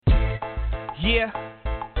Yeah,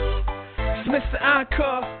 it's Mr.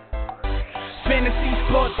 Encore, Fantasy,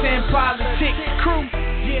 Sports, and Politics Crew.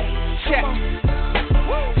 Yeah, check.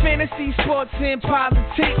 Fantasy, Sports, and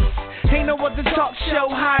Politics. Ain't no other talk show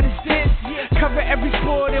hot as this. Cover every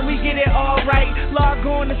sport and we get it all right. Log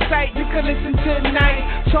on the site, you can listen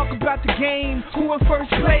tonight. Talk about the game, who in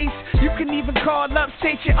first place. You can even call up,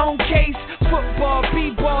 state your own case. Football,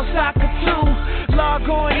 b-ball, soccer too. Log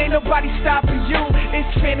on, ain't nobody stopping you.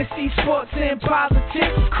 It's Fantasy, Sports, and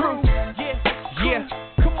Politics Crew. Yeah,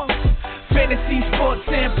 come on. Fantasy, Sports,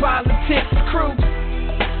 and Politics Crew.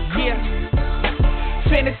 Yeah.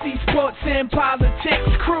 Fantasy, Sports, and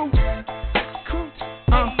Politics Crew.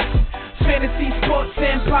 Fantasy, Sports,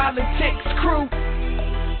 and Politics Crew.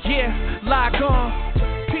 Yeah, log on.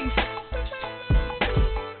 Peace.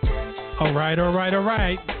 All right.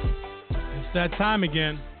 It's that time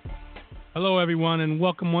again. Hello, everyone, and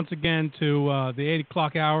welcome once again to the 8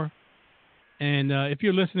 o'clock hour. And if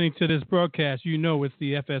you're listening to this broadcast, you know it's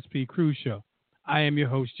the Fsp Crew Show. I am your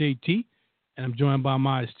host, JT, and I'm joined by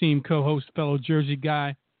my esteemed co-host, fellow Jersey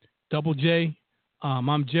guy, Double J.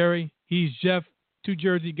 I'm Jerry. He's Jeff. Two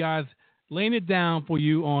Jersey guys laying it down for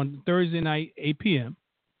you on Thursday night, 8 p.m.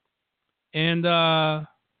 And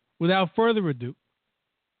without further ado,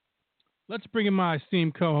 let's bring in my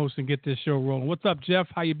esteemed co-host and get this show rolling. What's up, Jeff?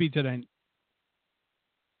 How you be today?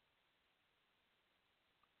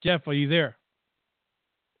 Jeff, are you there?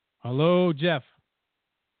 Hello, Jeff.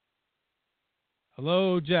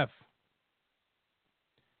 Hello, Jeff.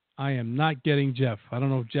 I am not getting Jeff. I don't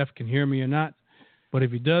know if Jeff can hear me or not, but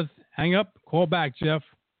if he does, hang up, call back, Jeff,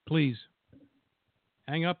 please.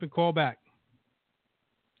 Hang up and call back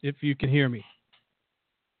if you can hear me.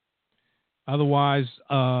 Otherwise,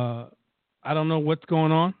 I don't know what's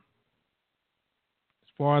going on. As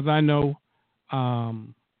far as I know,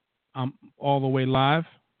 I'm all the way live.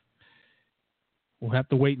 We'll have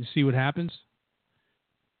to wait and see what happens.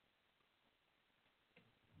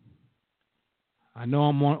 I know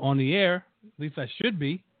I'm on the air. At least I should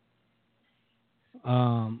be.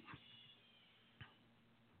 All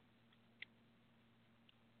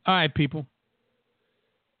right, people.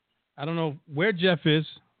 I don't know where Jeff is.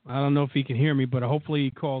 I don't know if he can hear me, but hopefully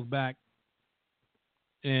he calls back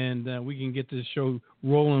and we can get this show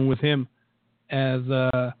rolling with him as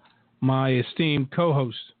my esteemed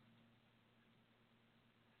co-host.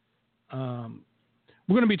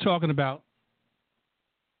 We're going to be talking about.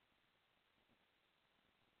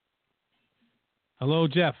 Hello,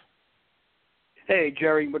 Jeff. Hey,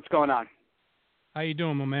 Jerry. What's going on? How you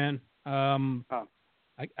doing, my man? I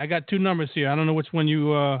got two numbers here. I don't know which one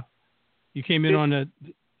you came in on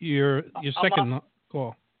your second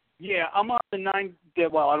call. Yeah, I'm on the 9.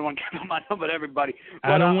 Well, I don't want to give my number to everybody.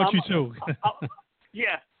 But, I don't want you to.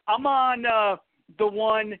 Yeah, I'm on the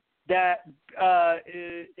one that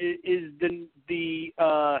is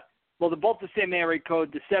they're both the same area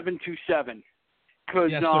code, the 727.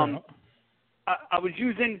 Because yes, sir. I was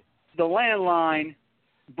using the landline,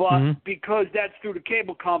 but because that's through the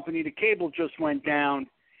cable company, the cable just went down,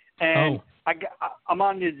 and I'm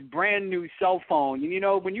on this brand new cell phone. And you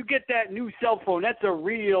know, when you get that new cell phone, that's a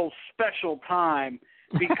real special time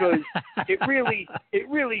because it really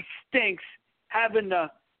stinks having to,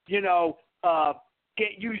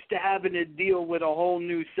 get used to having to deal with a whole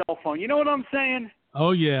new cell phone. You know what I'm saying?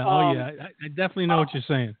 Oh yeah, I definitely know what you're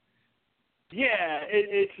saying. Yeah,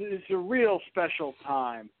 it's a real special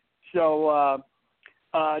time. So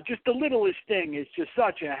just the littlest thing is just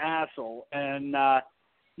such a hassle, and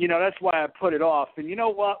that's why I put it off. And you know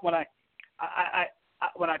what? When I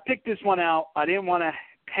picked this one out, I didn't want to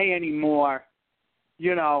pay any more.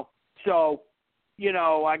 So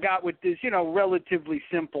I got with this relatively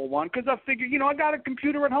simple one because I figured I got a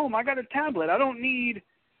computer at home, I got a tablet, I don't need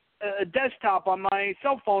a desktop on my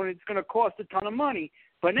cell phone. It's going to cost a ton of money.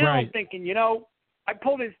 But now I'm thinking, I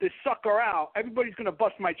pull this sucker out, everybody's going to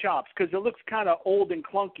bust my chops because it looks kind of old and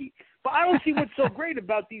clunky. But I don't see what's so great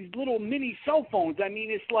about these little mini cell phones. I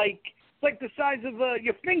mean, it's like the size of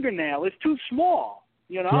your fingernail. It's too small,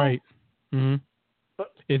 Right. Mm-hmm.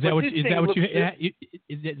 Is that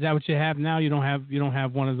what you have now? You don't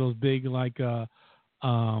have one of those big like a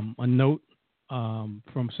Note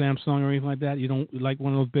from Samsung or anything like that? You don't like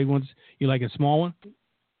one of those big ones? You like a small one?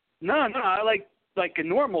 No, I like a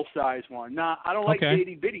normal size one. No, I don't like the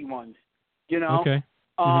itty bitty ones. Okay.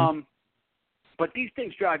 But these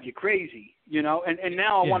things drive you crazy, and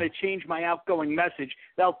now I want to change my outgoing message.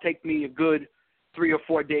 That'll take me a good 3 or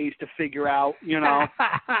 4 days to figure out,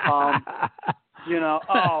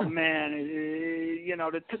 oh man,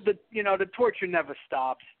 the torture never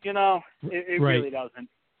stops, it really doesn't.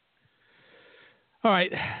 All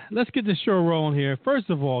right, let's get this show rolling here.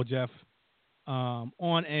 First of all, Jeff,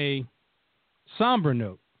 on a somber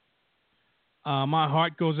note, my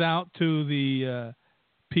heart goes out to the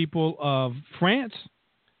people of France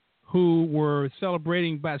who were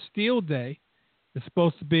celebrating Bastille Day. It's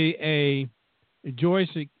supposed to be a joyous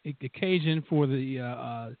occasion for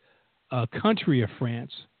the country of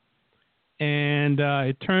France. And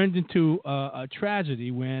it turned into a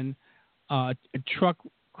tragedy when a truck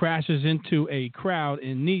crashes into a crowd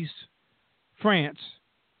in Nice, France,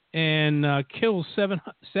 and kills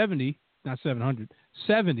 70,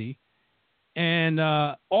 and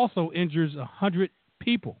also injures 100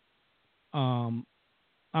 people.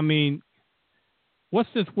 I mean, what's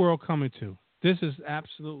this world coming to? This is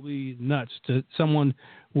absolutely nuts to someone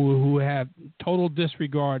who have total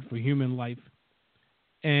disregard for human life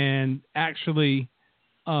and actually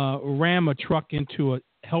ram a truck into a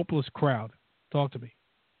helpless crowd. Talk to me.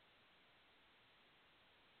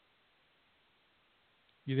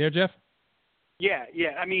 You there, Jeff? Yeah.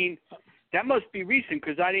 I mean, that must be recent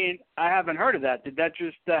because I haven't heard of that. Did that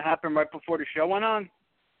just happen right before the show went on?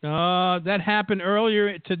 That happened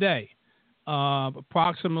earlier today.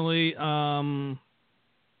 Approximately, oh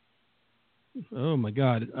my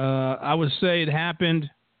God, I would say it happened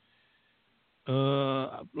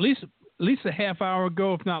at least a half hour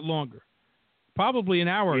ago, if not longer. Probably an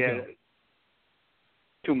hour ago.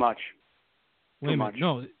 Too much. Wait a minute.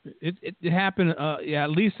 No, it happened at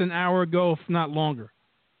least an hour ago, if not longer.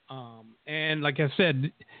 And like I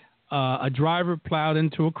said, a driver plowed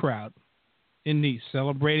into a crowd in Nice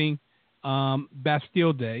celebrating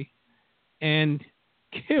Bastille Day and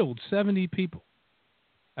killed 70 people.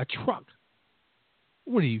 A truck.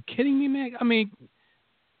 What are you kidding me, man? I mean,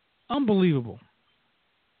 unbelievable.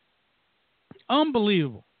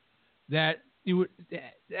 Unbelievable that you would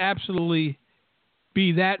absolutely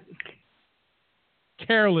be that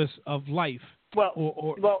careless of life. Well,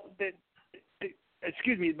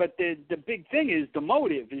 excuse me, but the big thing is the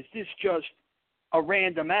motive. Is this just a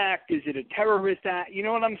random act? Is it a terrorist act? You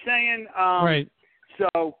know what I'm saying? Right.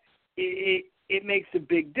 So it makes a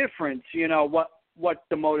big difference, you know, what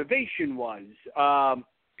the motivation was.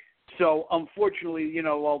 So unfortunately, you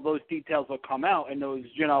know, all those details will come out, and those,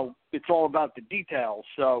 you know, it's all about the details.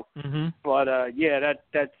 So, but yeah,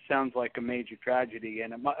 that sounds like a major tragedy,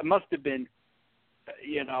 and it must have been,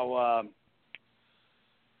 you know,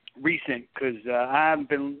 recent because I haven't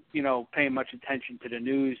been, you know, paying much attention to the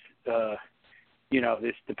news, you know,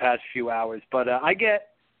 the past few hours. But I get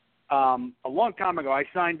a long time ago, I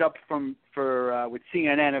signed up for with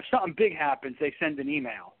CNN. If something big happens, they send an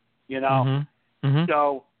email, you know.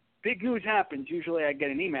 So big news happens, usually I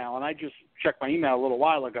get an email, and I just checked my email a little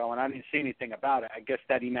while ago, and I didn't see anything about it. I guess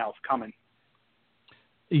that email's coming.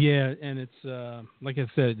 Yeah, and it's like I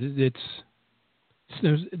said,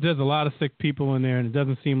 there's a lot of sick people in there, and it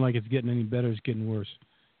doesn't seem like it's getting any better. It's getting worse.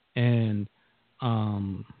 And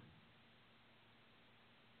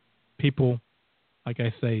people, like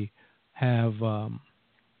I say, have a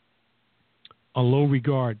low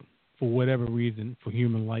regard for whatever reason for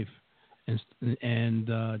human life, and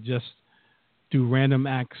just do random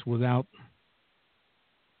acts without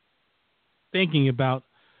thinking about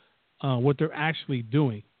what they're actually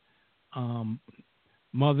doing.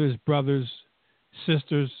 Mothers, brothers,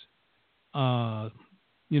 sisters,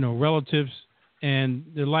 you know, relatives, and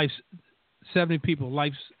their lives, 70 people,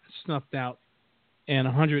 lives snuffed out, and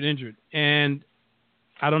 100 injured. And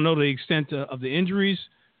I don't know the extent of the injuries,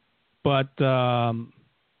 but I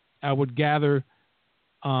would gather,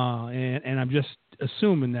 and I'm just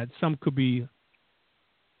assuming that some could be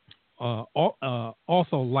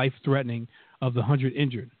also life-threatening of the 100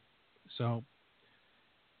 injured. So,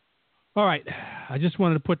 all right, I just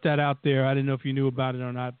wanted to put that out there. I didn't know if you knew about it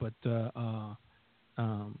or not, but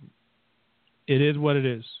it is what it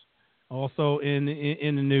is. Also in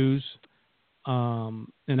the news,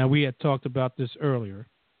 and we had talked about this earlier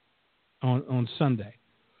on Sunday.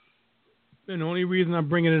 And the only reason I'm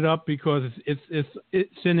bringing it up because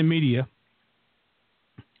it's in the media,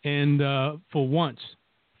 and for once,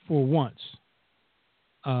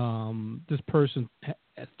 this person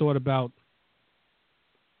has thought about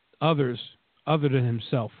others other than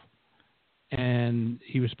himself, and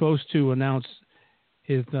he was supposed to announce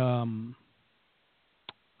his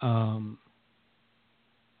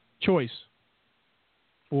choice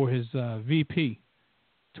for his VP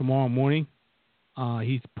tomorrow morning.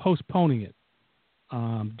 He's postponing it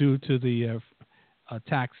due to the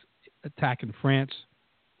attack in France.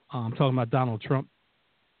 I'm talking about Donald Trump.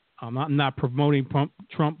 I'm not promoting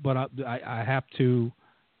Trump, but I have to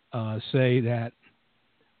say that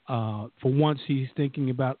for once he's thinking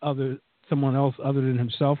about other someone else other than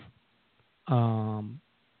himself. And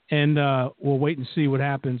we'll wait and see what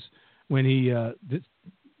happens when he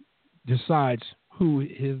decides who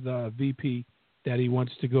his VP that he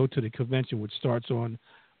wants to go to the convention, which starts on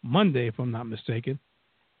Monday, if I'm not mistaken.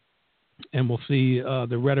 And we'll see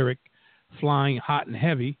the rhetoric flying hot and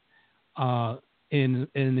heavy in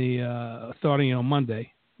the starting on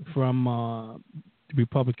Monday from the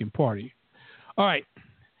Republican Party. All right,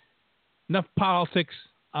 enough politics.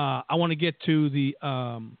 I want to get to the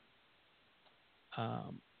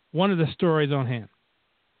one of the stories on hand.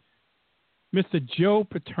 Mr. Joe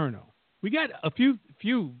Paterno. We got a few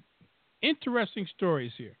interesting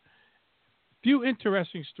stories here. But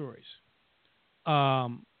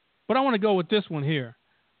I want to go with this one here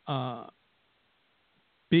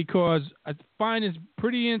because I find it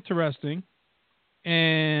pretty interesting,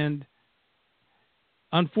 and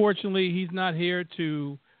unfortunately, he's not here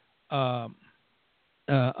to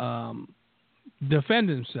defend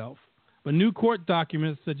himself. But new court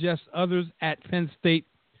documents suggest others at Penn State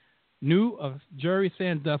knew of Jerry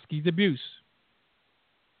Sandusky's abuse.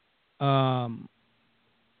 From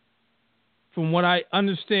what I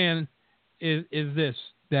understand is this,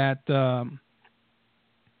 that the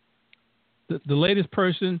latest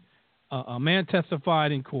person, a man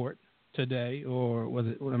testified in court today, or was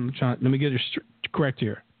it, let me get it correct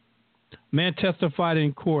here. A man testified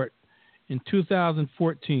in court in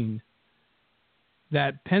 2014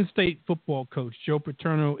 that Penn State football coach Joe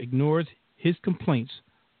Paterno ignores his complaints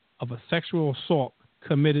of a sexual assault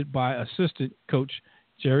committed by assistant coach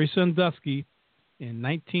Jerry Sandusky in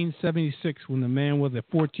 1976 when the man was a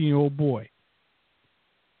 14-year-old boy,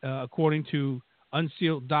 according to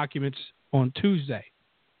unsealed documents on Tuesday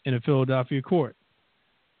in a Philadelphia court.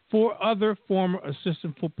 4 other former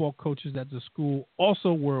assistant football coaches at the school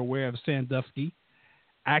also were aware of Sandusky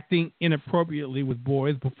acting inappropriately with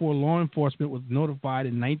boys before law enforcement was notified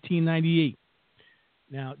in 1998.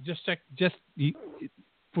 Now, just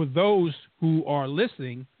for those who are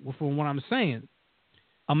listening, from what I'm saying,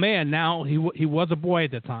 a man now, he was a boy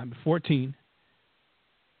at the time, 14,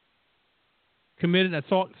 committed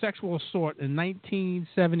sexual assault in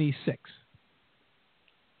 1976.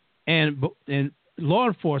 And law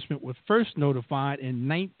enforcement was first notified in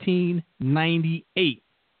 1998.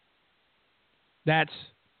 That's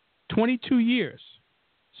 22 years.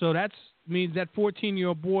 So that means that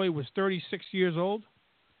 14-year-old boy was 36 years old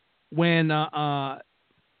when,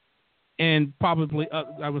 and probably,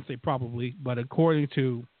 I would say probably, but according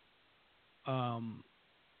to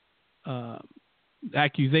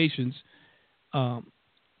accusations,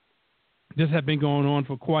 this had been going on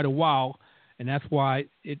for quite a while, and that's why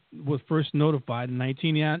it was first notified in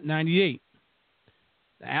 1998.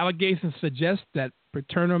 The allegations suggest that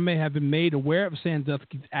Paterno may have been made aware of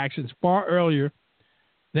Sandusky's actions far earlier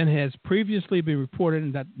than has previously been reported,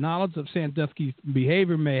 and that knowledge of Sandusky's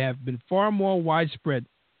behavior may have been far more widespread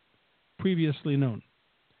previously known.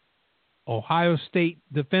 Ohio State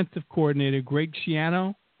defensive coordinator Greg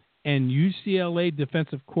Schiano and UCLA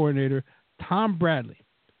defensive coordinator Tom Bradley,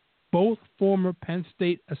 both former Penn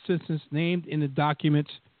State assistants named in the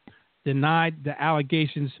documents, denied the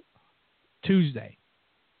allegations Tuesday.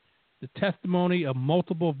 The testimony of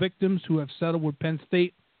multiple victims who have settled with Penn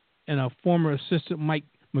State and a former assistant, Mike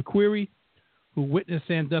McQuarrie, who witnessed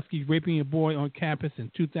Sandusky raping a boy on campus in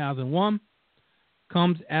 2001,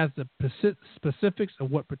 comes as the specifics of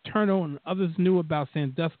what Paterno and others knew about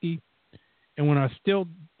Sandusky and when are still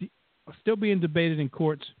being debated in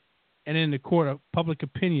courts and in the court of public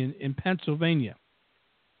opinion in Pennsylvania.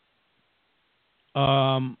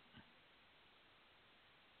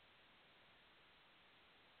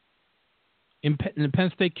 In the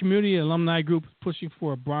Penn State community, an alumni group is pushing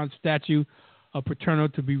for a bronze statue of Paterno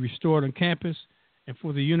to be restored on campus and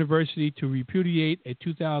for the university to repudiate a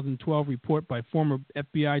 2012 report by former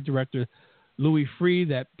FBI Director Louis Freeh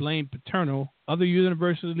that blamed Paterno, other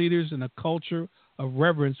university leaders, and a culture of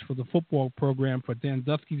reverence for the football program for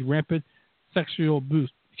Sandusky's rampant sexual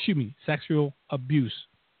abuse.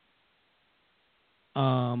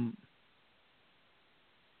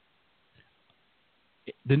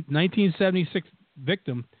 The 1976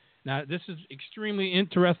 victim, now this is extremely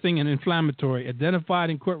interesting and inflammatory,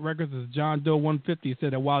 identified in court records as John Doe 150,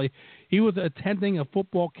 said that while he was attending a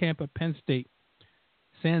football camp at Penn State,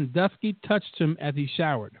 Sandusky touched him as he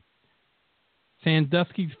showered.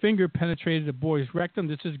 Sandusky's finger penetrated the boy's rectum.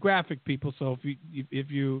 This is graphic, people, so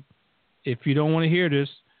if you don't want to hear this,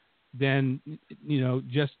 then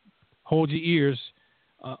just hold your ears,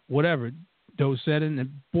 whatever. Doe said, and the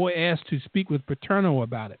boy asked to speak with Paterno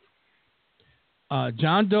about it.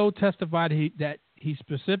 John Doe testified that he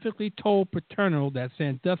specifically told Paterno that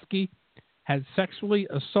Sandusky had sexually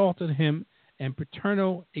assaulted him, and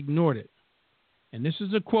Paterno ignored it. And this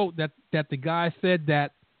is a quote that the guy said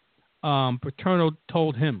that Paterno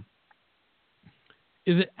told him.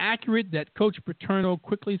 Is it accurate that Coach Paterno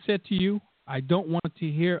quickly said to you, I don't want to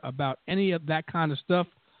hear about any of that kind of stuff.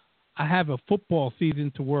 I have a football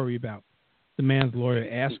season to worry about, the man's lawyer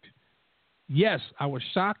asked. Yes, I was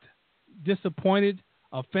shocked, disappointed,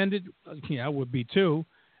 offended. Yeah, I would be too.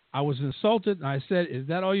 I was insulted, and I said, is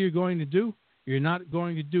that all you're going to do? You're not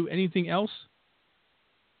going to do anything else?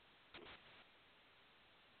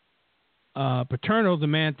 Paterno, the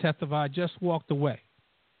man testified, just walked away.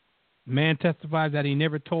 The man testified that he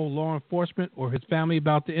never told law enforcement or his family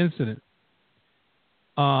about the incident.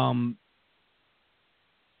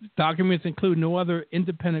 Documents include no other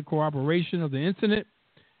independent corroboration of the incident,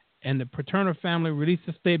 and the Paterno family released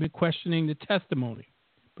a statement questioning the testimony.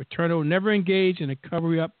 Paterno never engaged in a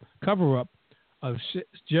cover-up of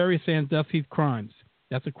Jerry Sandusky's crimes.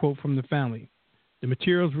 That's a quote from the family. The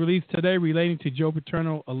materials released today relating to Joe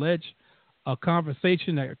Paterno allege a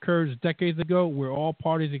conversation that occurred decades ago where all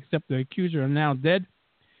parties except the accuser are now dead.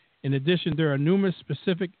 In addition, there are numerous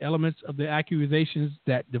specific elements of the accusations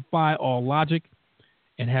that defy all logic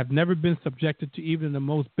and have never been subjected to even the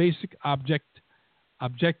most basic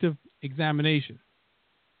objective examination.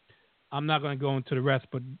 I'm not going to go into the rest,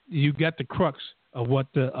 but you get the crux of what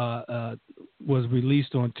was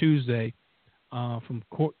released on Tuesday from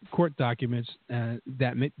court documents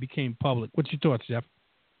that became public. What's your thoughts, Jeff?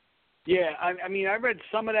 Yeah, I mean, I read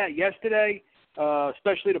some of that yesterday,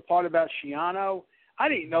 especially the part about Schiano. I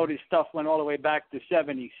didn't know this stuff went all the way back to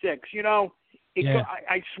 76. You know,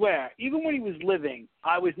 I swear, even when he was living,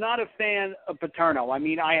 I was not a fan of Paterno. I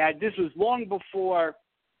mean, this was long before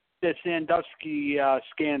the Sandusky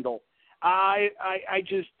scandal. I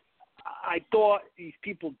thought these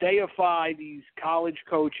people deify these college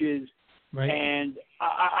coaches, right. And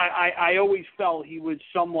I always felt he was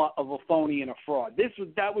somewhat of a phony and a fraud.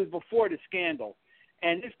 That was before the scandal,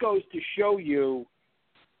 and this goes to show you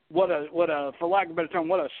what a for lack of a better term,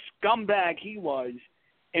 what a scumbag he was,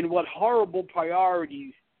 and what horrible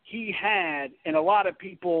priorities he had, and a lot of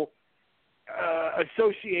people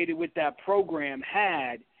associated with that program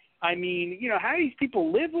had. I mean, you know, how do these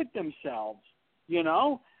people live with themselves? You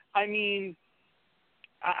know, I mean,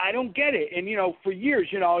 I don't get it. And, you know, for years,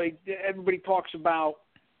 you know, everybody talks about,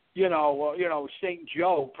 you know, St.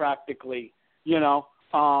 Joe practically, you know.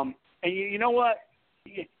 And you know what?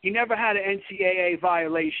 He never had an NCAA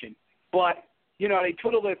violation. But, you know, they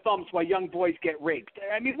twiddle their thumbs while young boys get raped.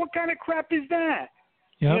 I mean, what kind of crap is that?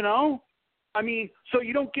 Yep. You know? I mean, so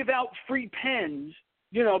you don't give out free pens,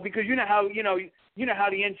 you know, because you know how the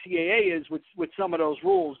NCAA is with some of those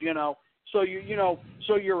rules, you know. So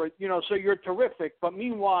you're terrific, but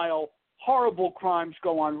meanwhile, horrible crimes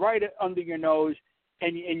go on right under your nose,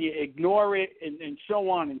 and you ignore it, and so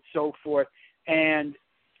on and so forth. And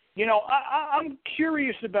you know, I'm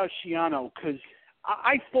curious about Schiano because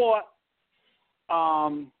I thought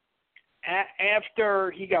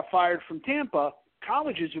after he got fired from Tampa,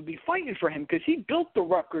 colleges would be fighting for him because he built the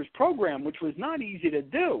Rutgers program, which was not easy to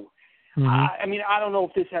do. Mm-hmm. I mean, I don't know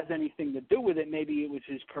if this has anything to do with it. Maybe it was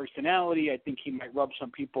his personality. I think he might rub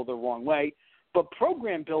some people the wrong way. But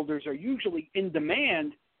program builders are usually in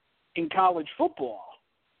demand in college football.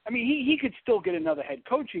 I mean, he could still get another head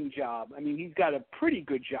coaching job. I mean, he's got a pretty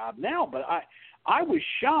good job now. But I was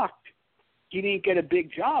shocked he didn't get a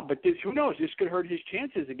big job. But who knows? This could hurt his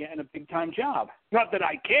chances of getting a big-time job. Not that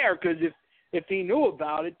I care, because if he knew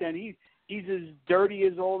about it, then he's as dirty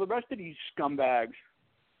as all the rest of these scumbags.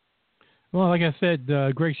 Well, like I said,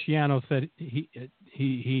 Greg Schiano said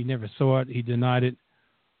he never saw it. He denied it.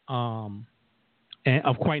 And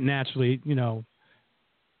quite naturally, you know,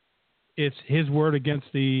 it's his word against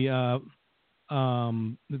the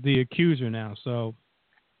accuser now. So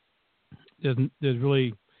there's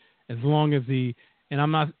really, as long as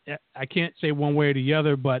I can't say one way or the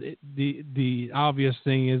other, but the obvious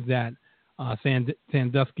thing is that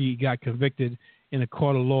Sandusky got convicted in a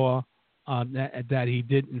court of law. That he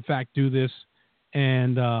did in fact do this,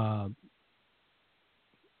 and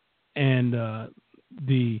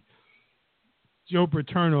the Joe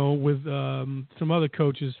Paterno with some other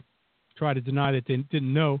coaches tried to deny that they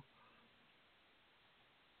didn't know,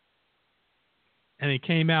 and it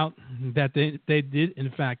came out that they did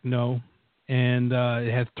in fact know, and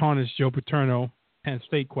it has tarnished Joe Paterno, Penn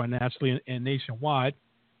State quite naturally, and nationwide,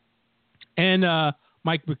 and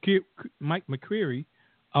Mike McCreary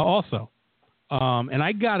also. And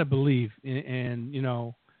I gotta believe, and you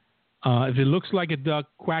know, if it looks like a duck,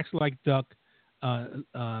 quacks like a duck,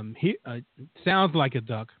 sounds like a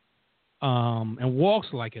duck, and walks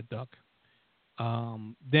like a duck,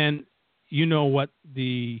 then you know what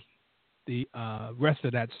the rest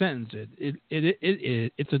of that sentence is.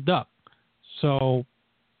 It's a duck. So,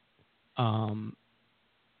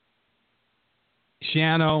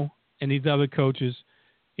 Shiano and these other coaches,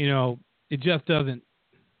 it just doesn't.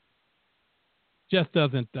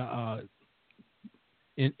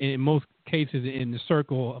 In most cases, in the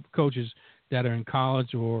circle of coaches that are in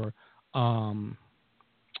college or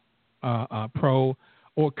pro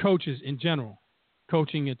or coaches in general,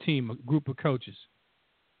 coaching a team, a group of coaches.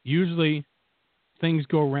 Usually things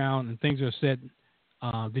go around and things are said.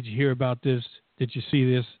 Did you hear about this? Did you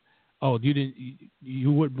see this? Oh,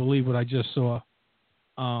 you wouldn't believe what I just saw.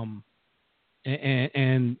 And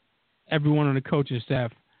everyone on the coaching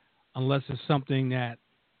staff, unless it's something that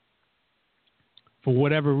for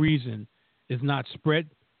whatever reason is not spread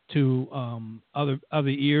to other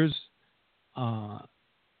ears,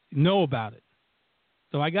 know about it.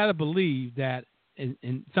 So I got to believe that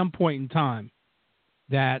in some point in time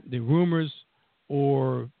that the rumors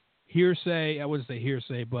or hearsay, I wouldn't say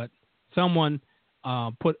hearsay, but someone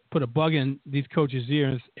put a bug in these coaches'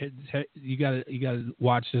 ears. You got to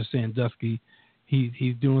watch this Sandusky.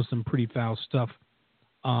 He's doing some pretty foul stuff.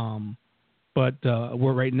 But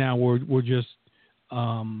right now we're just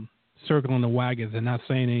circling the wagons and not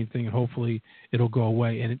saying anything, and hopefully it'll go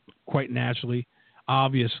away. And it, quite naturally,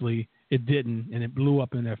 obviously, it didn't, and it blew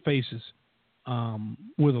up in their faces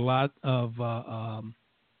with a lot of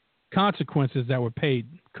consequences that were paid,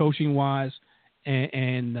 coaching-wise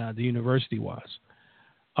and the university-wise.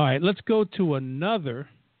 All right, let's go to another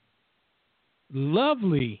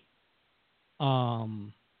lovely,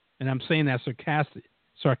 and I'm saying that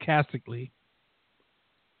sarcastically,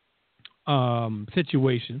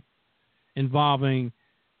 situation involving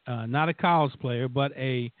not a college player, but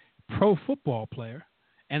a pro football player,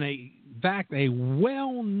 and in fact a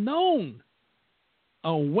well-known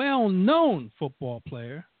football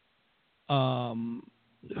player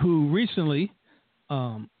who recently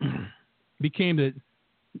became the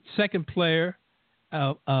second-rated player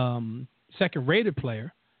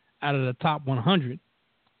out of the top 100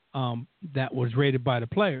 that was rated by the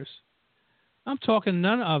players. I'm talking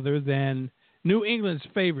none other than New England's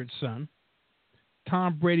favorite son,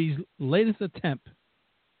 Tom Brady's latest attempt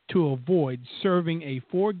to avoid serving a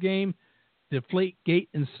 4-game Deflategate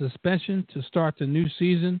and suspension to start the new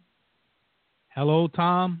season. Hello,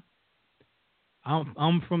 Tom.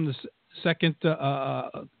 I'm from the Second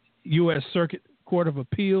U.S. Circuit Court of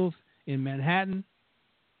Appeals in Manhattan,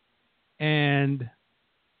 and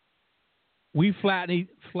we flatly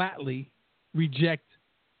reject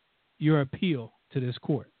your appeal to this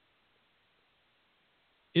court.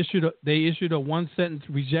 They issued a one-sentence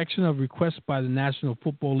rejection of requests by the National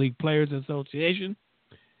Football League Players Association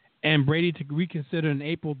and Brady to reconsider an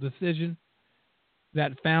April decision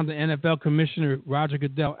that found the NFL Commissioner Roger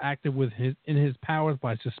Goodell acted in his powers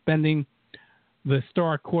by suspending the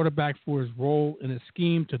star quarterback for his role in a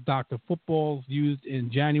scheme to doctor footballs used in a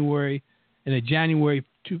January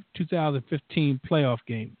 2015 playoff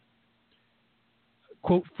game.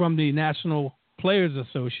 Quote from the National Players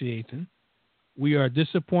Association: "We are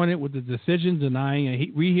disappointed with the decision denying a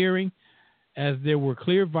rehearing, as there were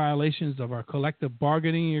clear violations of our collective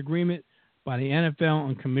bargaining agreement by the NFL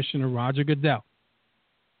and Commissioner Roger Goodell.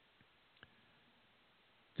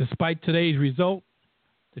 Despite today's result,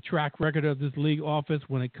 the track record of this league office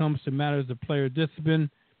when it comes to matters of player discipline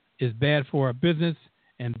is bad for our business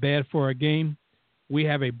and bad for our game. We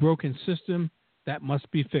have a broken system that must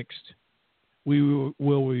be fixed. We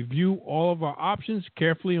will review all of our options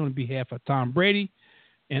carefully on behalf of Tom Brady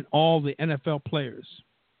and all the NFL players."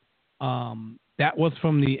 That was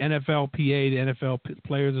from the NFLPA, the NFL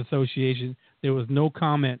Players Association. There was no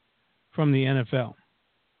comment from the NFL.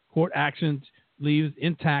 Court actions leaves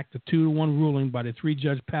intact the 2-1 ruling by the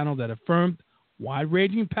 3-judge panel that affirmed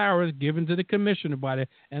wide-ranging powers given to the commissioner by the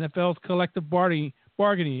NFL's collective bargaining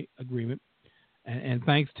agreement. And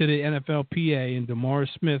thanks to the NFLPA and DeMaurice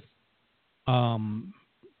Smith,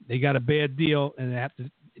 they got a bad deal, and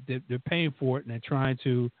they're paying for it, and they're trying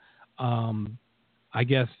to,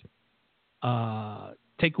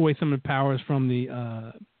 take away some of the powers from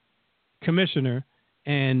the commissioner,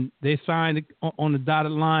 and they signed on the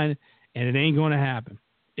dotted line, and it ain't going to happen.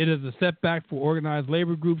 It is a setback for organized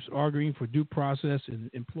labor groups arguing for due process and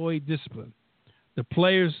employee discipline. The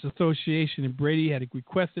Players Association and Brady had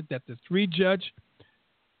requested that the 3-judge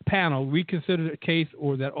panel reconsider the case,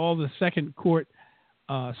 or that all the Second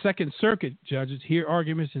Circuit judges hear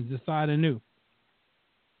arguments and decide anew.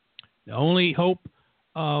 The only hope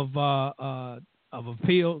of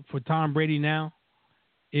appeal for Tom Brady now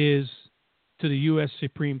is to the U.S.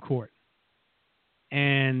 Supreme Court.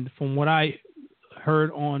 And from what I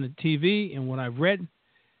heard on the TV and what I've read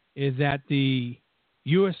is that the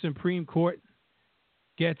U.S. Supreme Court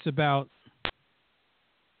gets about,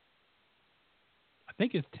 I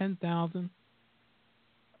think it's 10,000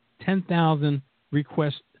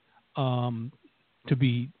 requests to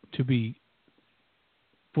be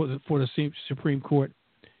for the Supreme Court,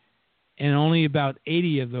 and only about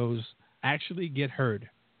 80 of those actually get heard.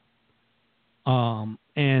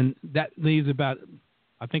 And that leaves about,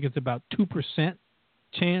 I think it's about 2%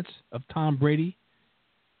 chance of Tom Brady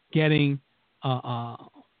getting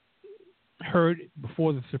heard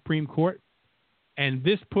before the Supreme Court. And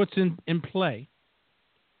this puts in play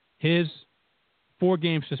his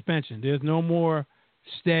 4-game suspension. There's no more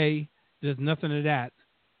stay. There's nothing of that.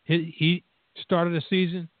 He started the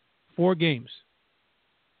season 4 games.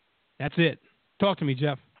 That's it. Talk to me,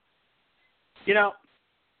 Jeff. You know,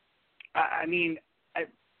 I mean, I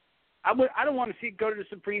don't want to see it go to the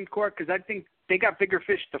Supreme Court because I think they got bigger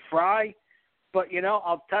fish to fry. But, you know,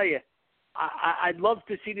 I'll tell you, I'd love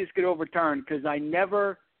to see this get overturned because I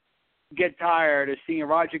never get tired of seeing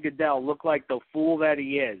Roger Goodell look like the fool that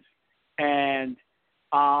he is. And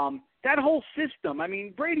that whole system, I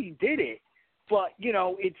mean, Brady did it. But, you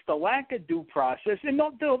know, it's the lack of due process. And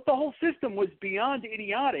the whole system was beyond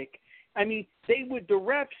idiotic. I mean, the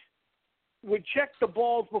refs would check the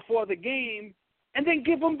balls before the game and then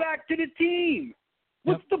give them back to the team.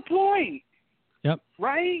 What's the point? Yep.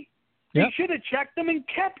 Right? Yep. They should have checked them and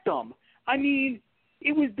kept them. I mean,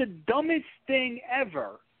 it was the dumbest thing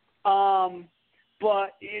ever.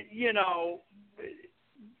 But, you know,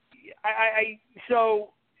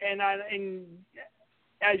 and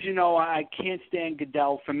as you know, I can't stand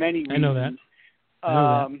Goodell for many reasons. I know that.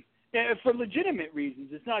 And for legitimate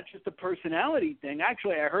reasons. It's not just a personality thing.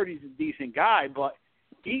 Actually, I heard he's a decent guy, but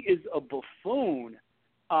he is a buffoon.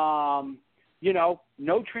 You know,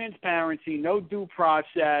 no transparency, no due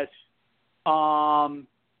process.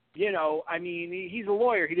 You know, I mean, he's a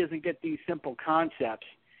lawyer. He doesn't get these simple concepts.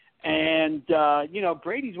 And, you know,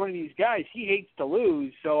 Brady's one of these guys. He hates to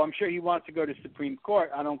lose, so I'm sure he wants to go to Supreme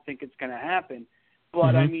Court. I don't think it's going to happen.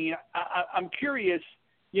 But, I mean, I'm curious,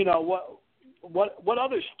 you know, what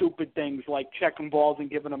other stupid things like checking balls and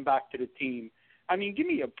giving them back to the team? I mean, give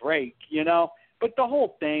me a break, you know? But the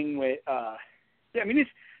whole thing with I mean,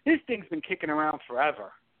 this thing's been kicking around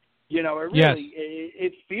forever. You know, it really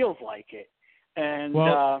it feels like it. And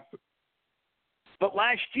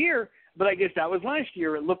but I guess that was last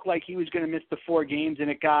year, it looked like he was going to miss the 4 games and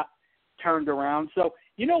it got turned around. So,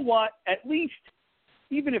 you know what? At least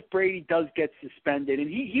even if Brady does get suspended and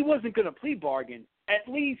he wasn't going to plea bargain, at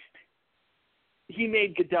least he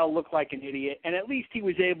made Goodell look like an idiot, and at least he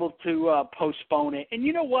was able to postpone it. And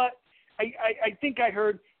you know what? I think I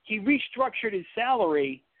heard he restructured his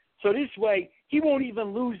salary, so this way he won't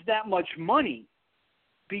even lose that much money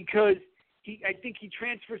because I think he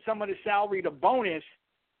transferred some of the salary to bonus,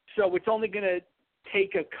 so it's only going to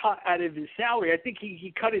take a cut out of his salary. I think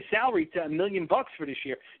he cut his salary to $1 million for this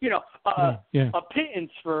year. You know, a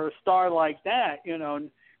pittance for a star like that, you know,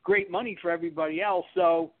 and great money for everybody else.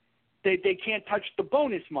 So they can't touch the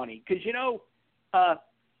bonus money because, you know,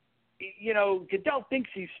 Goodell thinks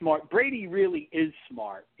he's smart. Brady really is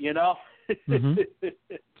smart, you know.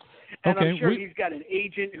 And I'm sure he's got an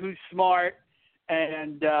agent who's smart,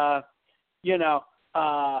 and you know.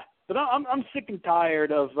 But I'm sick and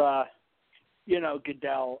tired of you know,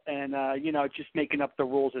 Goodell and you know, just making up the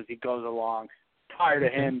rules as he goes along. Tired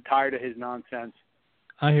of him. Tired of his nonsense.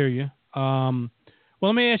 I hear you. Well,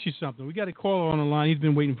 let me ask you something. We got a caller on the line. He's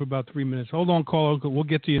been waiting for about 3 minutes. Hold on, caller. We'll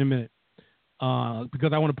get to you in a minute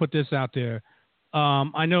because I want to put this out there.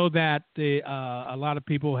 I know that a lot of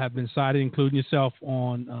people have been sided, including yourself,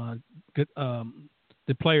 on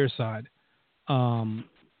the player side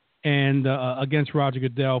and against Roger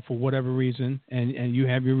Goodell for whatever reason, and you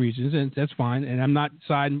have your reasons, and that's fine. And I'm not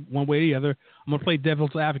siding one way or the other. I'm going to play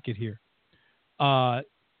devil's advocate here.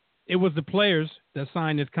 It was the players that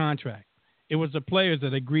signed this contract. It was the players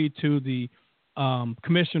that agreed to the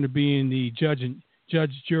commissioner being the judge,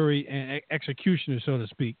 jury, and executioner, so to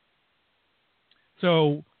speak.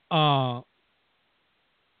 So now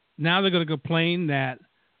they're going to complain that,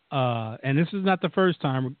 and this is not the first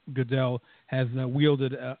time Goodell has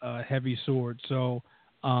wielded a heavy sword. So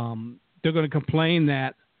they're going to complain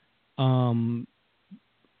that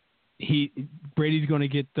Brady's going to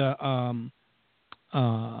get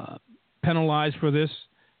penalized for this.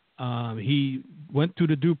 He went through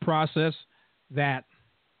the due process that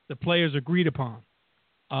the players agreed upon,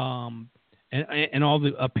 and all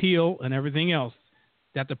the appeal and everything else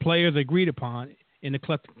that the players agreed upon in the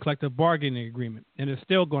collective bargaining agreement, and they're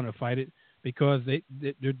still going to fight it because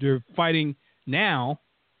they're fighting now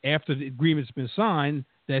after the agreement's been signed.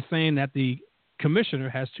 They're saying that the commissioner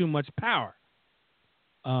has too much power.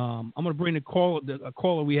 I'm going to bring a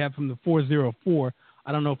caller we have from the 404.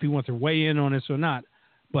 I don't know if he wants to weigh in on this or not,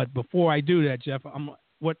 but before I do that, Jeff,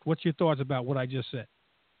 what's your thoughts about what I just said?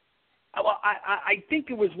 Well, I think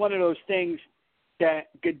it was one of those things that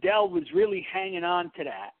Goodell was really hanging on to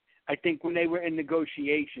that. I think when they were in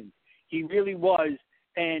negotiations, he really was.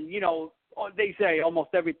 And, they say almost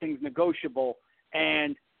everything's negotiable.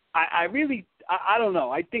 And I don't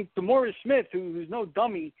know. I think DeMaurice Smith, who's no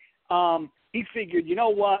dummy, he figured, you know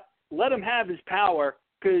what, let him have his power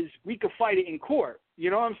because we could fight it in court.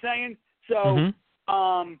 You know what I'm saying? So,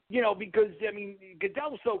 because,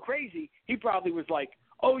 Goodell was so crazy, he probably was like,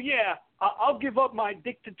 oh, yeah, I'll give up my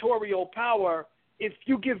dictatorial power if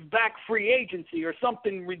you give back free agency or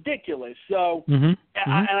something ridiculous. So, and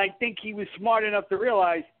I think he was smart enough to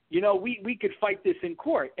realize, we could fight this in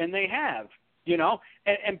court, and they have,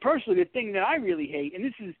 And personally, the thing that I really hate, and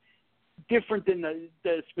this is different than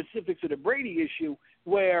the specifics of the Brady issue,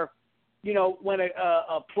 where, when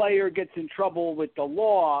a player gets in trouble with the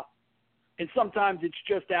law, and sometimes it's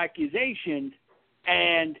just accusations,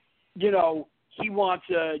 and, he wants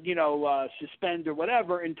to, suspend or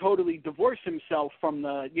whatever and totally divorce himself from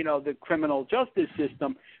the, the criminal justice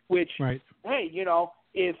system, which, right. Hey,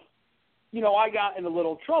 if, I got in a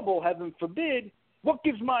little trouble, heaven forbid, what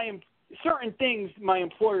gives certain things my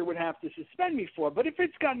employer would have to suspend me for? But if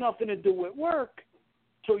it's got nothing to do with work,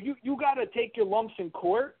 so you got to take your lumps in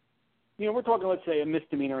court, we're talking, let's say, a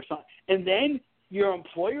misdemeanor or something, and then your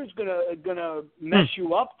employer's gonna mess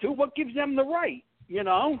you up too. What gives them the right,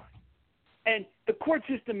 And the court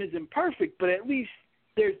system isn't perfect, but at least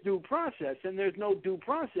there's due process, and there's no due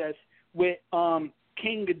process with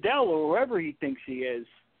King Goodell or whoever he thinks he is.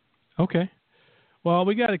 Okay. Well,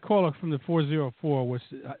 we got a caller from the 404, which,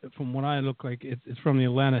 from what I look like, it's from the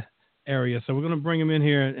Atlanta area. So we're going to bring him in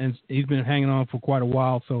here, and he's been hanging on for quite a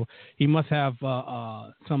while. So he must have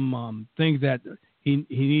some things that he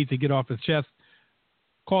needs to get off his chest.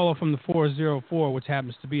 Caller from the 404, which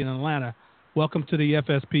happens to be in Atlanta. Welcome to the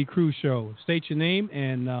Fsp Crew Show. State your name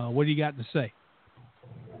and what do you got to say?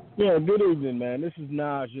 Yeah, good evening, man. This is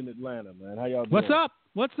Naj in Atlanta, man. How y'all doing?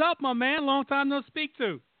 What's up, my man? Long time no speak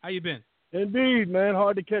to. How you been? Indeed, man.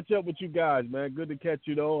 Hard to catch up with you guys, man. Good to catch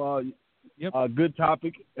you, though. Yep. Good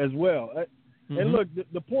topic as well. And look,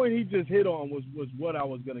 the point he just hit on was what I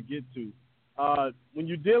was going to get to. When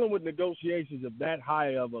you're dealing with negotiations of that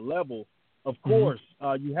high of a level, of course,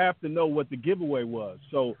 you have to know what the giveaway was.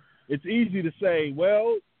 So it's easy to say,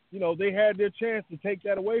 well, they had their chance to take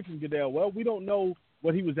that away from Goodell. Well, we don't know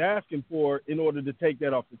what he was asking for in order to take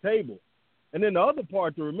that off the table. And then the other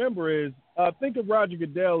part to remember is think of Roger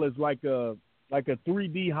Goodell as like a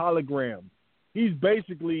 3D hologram. He's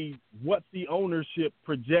basically what the ownership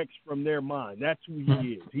projects from their mind. That's who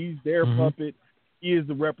he is. He's their puppet. He is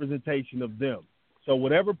the representation of them. So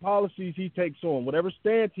whatever policies he takes on, whatever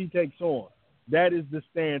stance he takes on, that is the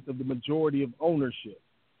stance of the majority of ownership.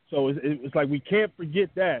 So it's like we can't forget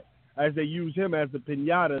that as they use him as the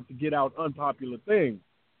piñata to get out unpopular things.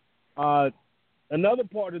 Another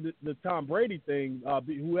part of the Tom Brady thing,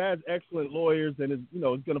 who has excellent lawyers and is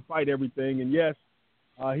going to fight everything. And yes,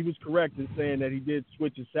 he was correct in saying that he did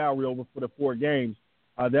switch his salary over for the 4 games.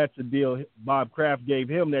 That's a deal Bob Kraft gave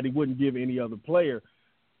him that he wouldn't give any other player.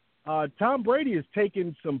 Tom Brady has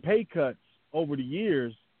taken some pay cuts over the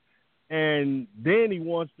years, and then he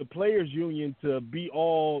wants the players' union to be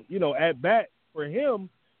all, at bat for him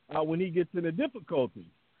when he gets into difficulty.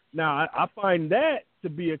 Now, I find that to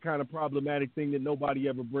be a kind of problematic thing that nobody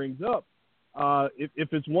ever brings up.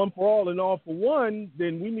 If it's one for all and all for one,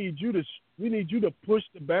 then we need you to push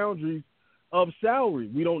the boundaries of salary.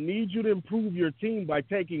 We don't need you to improve your team by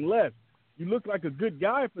taking less. You look like a good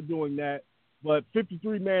guy for doing that, but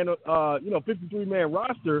 53-man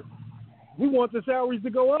roster, we want the salaries to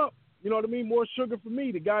go up. You know what I mean? More sugar for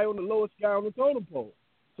me, the guy on the lowest guy on the totem pole.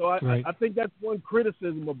 So I think that's one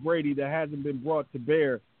criticism of Brady that hasn't been brought to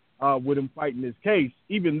bear with him fighting this case,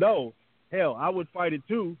 even though, hell, I would fight it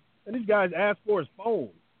too. And these guys ask for his phone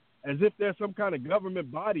as if they're some kind of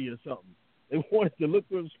government body or something. They wanted to look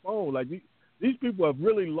through his phone. Like these people have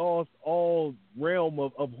really lost all realm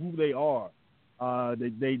of who they are.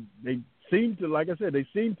 They seem to, like I said, they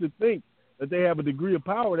seem to think that they have a degree of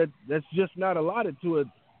power that's just not allotted to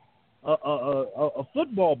a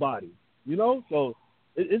football body, So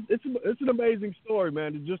it's an amazing story,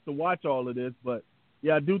 man, just to watch all of this. But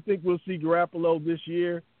yeah, I do think we'll see Garoppolo this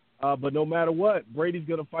year. But no matter what, Brady's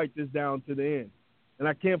going to fight this down to the end. And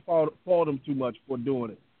I can't fault him too much for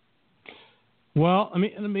doing it. Well, let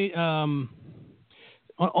me on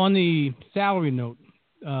the salary note,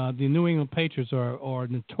 the New England Patriots are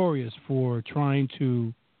notorious for trying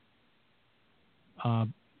to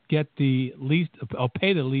get the least or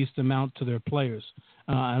pay the least amount to their players.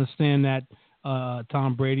 I understand that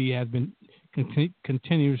Tom Brady has been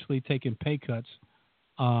continuously taking pay cuts,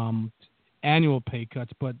 annual pay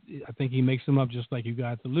cuts, but I think he makes them up, just like you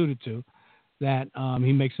guys alluded to, that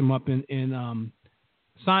he makes them up in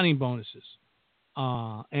signing bonuses.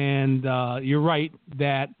 And you're right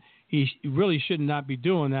that he really should not be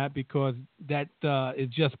doing that, because that is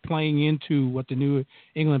just playing into what the New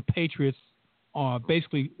England Patriots are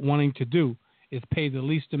basically wanting to do, is pay the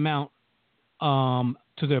least amount to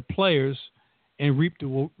their players and reap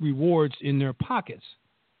the rewards in their pockets.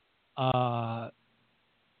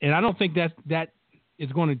 And I don't think that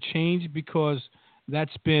is going to change, because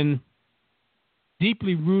that's been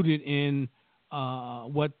deeply rooted in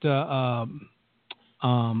what the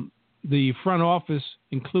front office,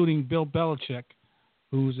 including Bill Belichick,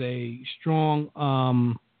 who's a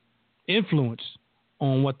strong influence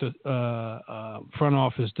on what the front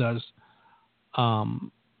office does,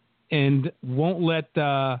 and won't let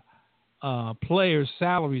players'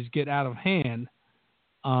 salaries get out of hand,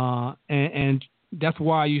 and that's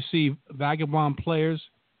why you see vagabond players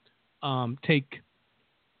take.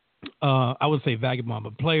 I would say vagabond,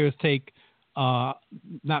 but players take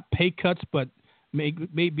not pay cuts, but may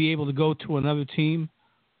be able to go to another team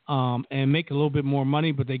and make a little bit more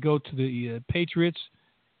money, but they go to the Patriots,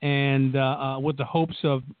 and with the hopes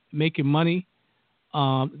of making money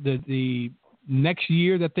the next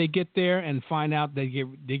year that they get there, and find out they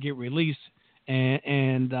get released,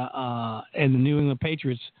 and the New England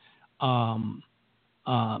Patriots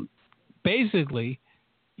basically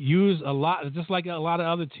use a lot, just like a lot of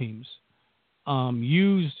other teams,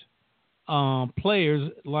 used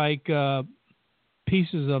players like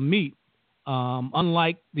pieces of meat,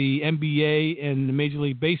 unlike the NBA and the Major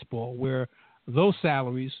League Baseball, where those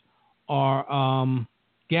salaries are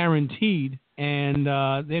guaranteed, and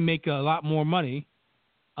they make a lot more money,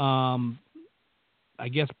 I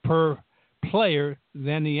guess, per player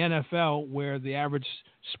than the NFL, where the average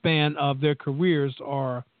span of their careers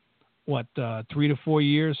are 3 to 4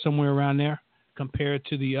 years, somewhere around there, compared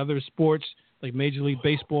to the other sports like Major League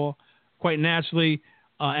Baseball. Quite naturally,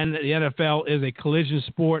 and the NFL is a collision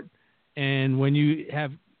sport, and when you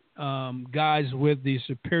have guys with the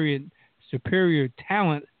superior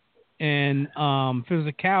talent and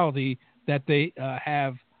physicality that they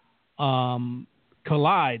have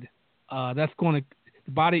collide, that's going to,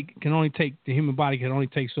 the human body can only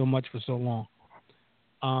take so much for so long.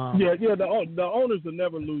 The owners will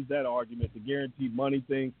never lose that argument, the guaranteed money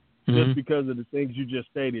thing, just because of the things you just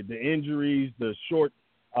stated, the injuries, the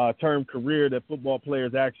short-term career that football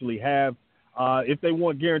players actually have. If they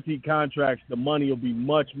want guaranteed contracts, the money will be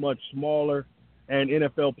much, much smaller, and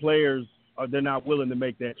NFL players, they're not willing to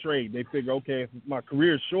make that trade. They figure, okay, if my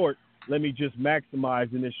career is short, let me just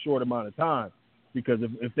maximize in this short amount of time, because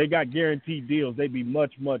if they got guaranteed deals, they'd be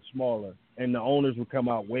much, much smaller, and the owners would come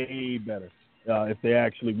out way better if they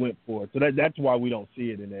actually went for it. So that's why we don't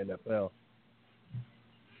see it in the NFL.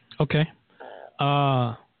 Okay.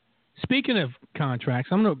 Speaking of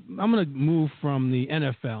contracts, I'm gonna move from the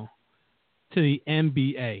NFL to the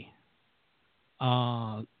NBA.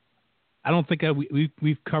 I don't think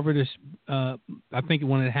we've covered this. I think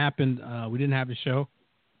when it happened, we didn't have the show,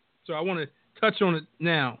 so I want to touch on it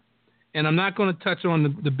now. And I'm not going to touch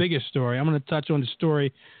on the biggest story. I'm going to touch on the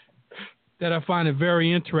story that I find it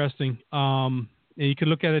very interesting. And you can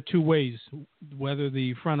look at it two ways: whether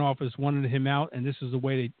the front office wanted him out, and this is the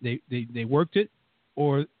way they worked it,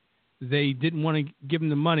 or they didn't want to give him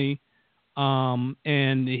the money,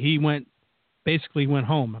 and he went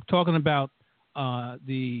home. I'm talking about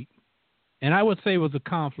and I would say it was a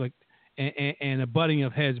conflict and a butting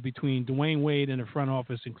of heads between Dwayne Wade and the front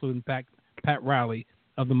office, including Pat Riley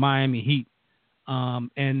of the Miami Heat.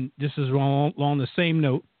 And this is along the same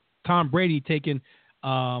note. Tom Brady taking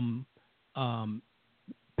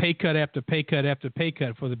pay cut after pay cut after pay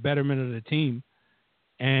cut for the betterment of the team.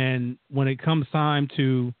 And when it comes time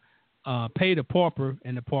to pay the pauper,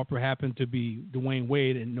 and the pauper happened to be Dwayne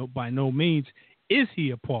Wade, and by no means is he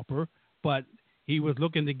a pauper, but he was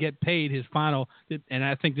looking to get paid his final, and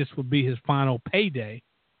I think this would be his final payday,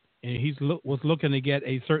 and he was looking to get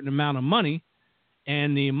a certain amount of money,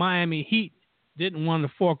 and the Miami Heat didn't want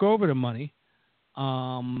to fork over the money,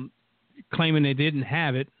 claiming they didn't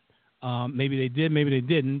have it. Maybe they did, maybe they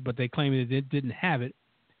didn't, but they claimed they didn't have it.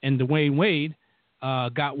 And Dwayne Wade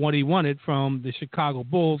got what he wanted from the Chicago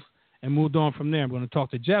Bulls and moved on from there. I'm going to talk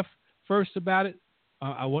to Jeff first about it,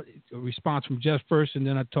 I want a response from Jeff first, and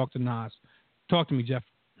then I talk to Nas. Talk to me, Jeff.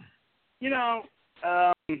 I'm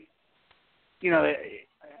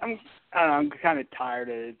kind of tired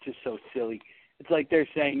of it. It's just so silly. It's like they're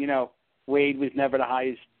saying, Wade was never the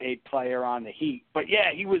highest paid player on the Heat, but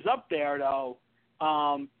yeah, he was up there though.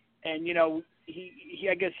 And he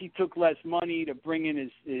I guess he took less money to bring in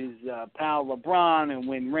his pal LeBron and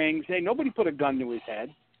win rings. Hey, nobody put a gun to his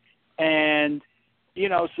head, and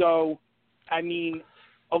so I mean,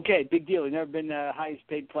 okay, big deal. He's never been the highest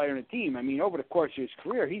paid player in a team. I mean, over the course of his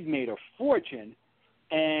career, he's made a fortune,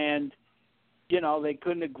 and they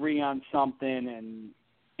couldn't agree on something, and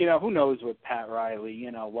who knows what Pat Riley,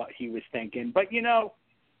 what he was thinking, but Dwayne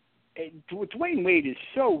Wade is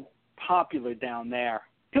so popular down there.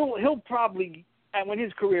 He'll probably, and when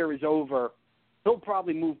his career is over, he'll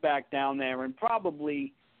probably move back down there and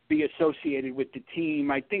probably be associated with the team.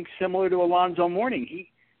 I think similar to Alonzo Mourning,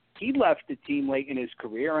 he left the team late in his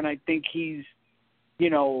career, and I think he's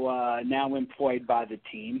now employed by the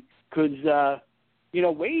team because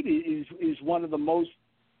Wade is one of the most,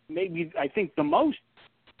 maybe I think the most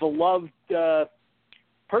beloved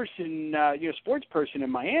person, sports person in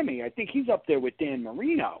Miami. I think he's up there with Dan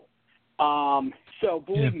Marino. So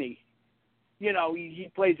believe me,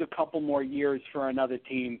 he plays a couple more years for another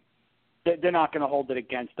team. They're not going to hold it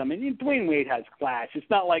against him. And Dwayne Wade has class. It's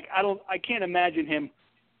not like I can't imagine him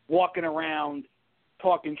walking around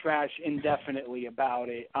talking trash indefinitely about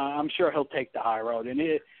it. I'm sure he'll take the high road.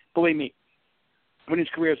 And believe me, when his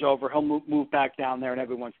career's over, he'll move back down there, and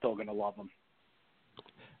everyone's still going to love him.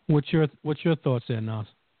 What's your thoughts there, Nas?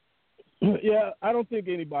 Yeah, I don't think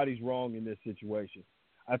anybody's wrong in this situation.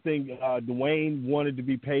 I think Dwayne wanted to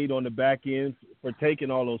be paid on the back end for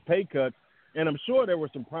taking all those pay cuts, and I'm sure there were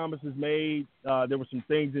some promises made. There were some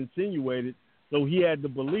things insinuated, so he had the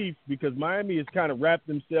belief because Miami has kind of wrapped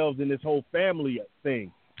themselves in this whole family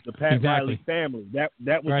thing, the Pat Riley family. That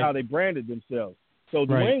was right. How they branded themselves. So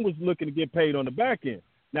Right. Dwayne was looking to get paid on the back end.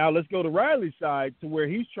 Now let's go to Riley's side to where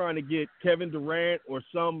he's trying to get Kevin Durant or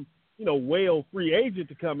some, whale free agent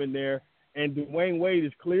to come in there. And Dwayne Wade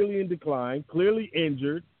is clearly in decline, clearly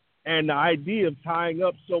injured. And the idea of tying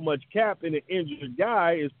up so much cap in an injured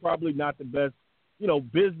guy is probably not the best,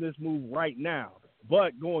 business move right now.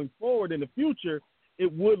 But going forward in the future, it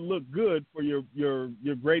would look good for your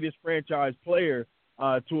greatest franchise player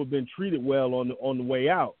to have been treated well on the way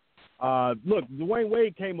out. Look, Dwayne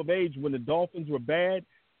Wade came of age when the Dolphins were bad,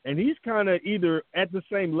 and he's kind of either at the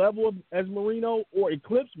same level as Marino or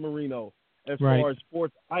eclipsed Marino as far as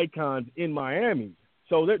sports icons in Miami.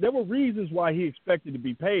 So there were reasons why he expected to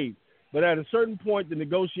be paid. But at a certain point, the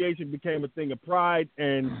negotiation became a thing of pride,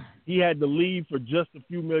 and he had to leave for just a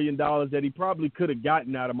few $1 million that he probably could have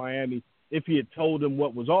gotten out of Miami if he had told him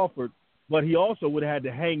what was offered. But he also would have had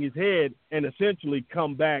to hang his head and essentially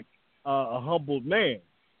come back a humbled man.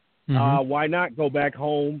 Mm-hmm. Why not go back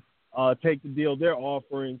home, take the deal they're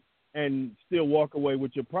offering, and still walk away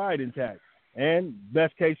with your pride intact? And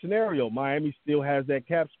best case scenario, Miami still has that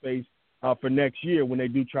cap space for next year when they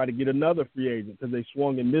do try to get another free agent because they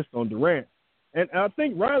swung and missed on Durant. And I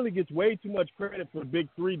think Riley gets way too much credit for the big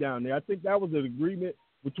three down there. I think that was an agreement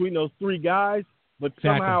between those three guys, but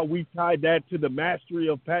somehow we tied that to the mastery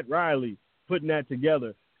of Pat Riley putting that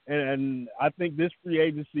together. And I think this free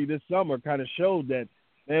agency this summer kind of showed that,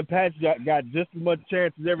 man, Pat's got just as much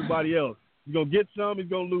chance as everybody else. He's going to get some, he's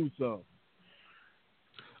going to lose some.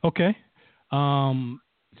 Okay.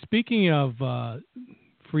 Speaking of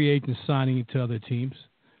free agents signing to other teams,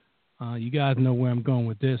 you guys know where I'm going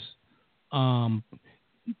with this. I'm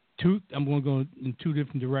going to go in two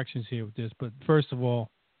different directions here with this. But first of all,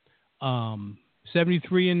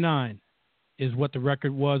 73-9 is what the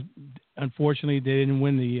record was. Unfortunately, they didn't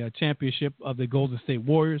win the championship of the Golden State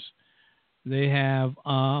Warriors. They have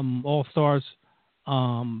all-stars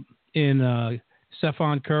in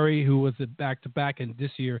Stephon Curry, who was the back-to-back, and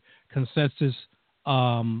this year consensus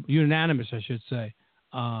unanimous, I should say,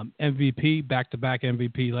 MVP, back-to-back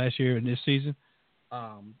MVP last year and this season.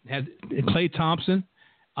 Had Klay Thompson,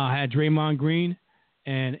 had Draymond Green,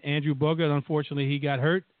 and Andrew Bogut. Unfortunately, he got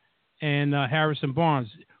hurt, and Harrison Barnes,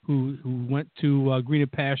 who went to greener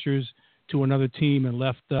pastures to another team and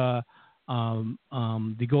left the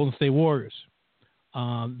Golden State Warriors.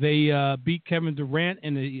 They beat Kevin Durant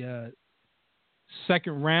in the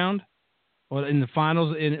second round, or in the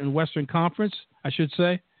finals in Western Conference, I should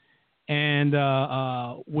say. And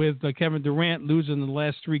with Kevin Durant losing the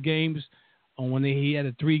last three games, when he had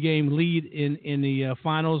a 3-game lead in the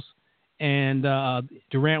finals, and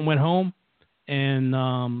Durant went home, and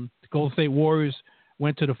the Golden State Warriors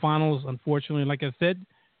went to the finals. Unfortunately, like I said,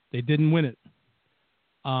 they didn't win it.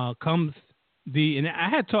 Comes And I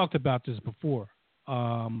had talked about this before.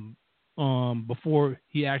 Before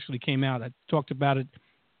he actually came out, I talked about it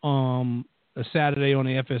a Saturday on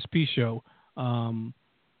the FSP show.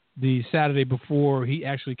 The Saturday before he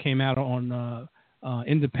actually came out on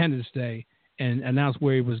Independence Day and announced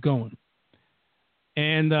where he was going.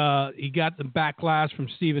 And he got the backlash from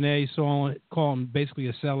Stephen A. calling him basically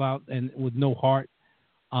a sellout and with no heart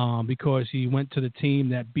because he went to the team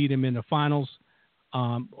that beat him in the finals,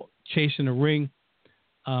 chasing the ring.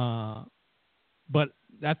 But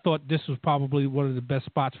I thought this was probably one of the best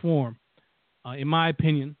spots for him, in my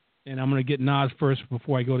opinion. And I'm going to get Nas first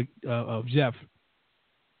before I go to Jeff.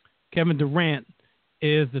 Kevin Durant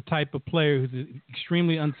is the type of player who's an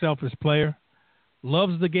extremely unselfish player,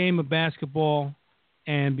 loves the game of basketball,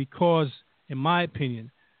 and because, in my opinion,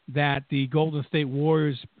 that the Golden State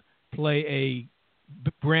Warriors play a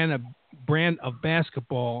brand of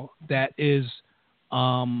basketball that is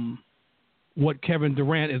what Kevin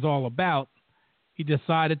Durant is all about, he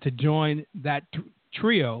decided to join that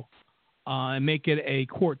trio and make it a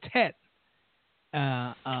quartet.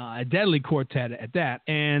 A deadly quartet at that,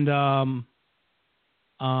 and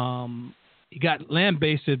he got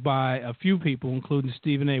lambasted by a few people, including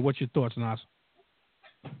Stephen A. What's your thoughts, Nas?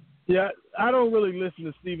 Yeah, I don't really listen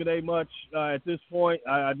to Stephen A. much at this point.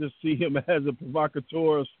 I just see him as a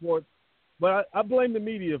provocateur of sports. But I blame the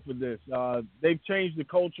media for this. They've changed the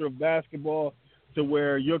culture of basketball to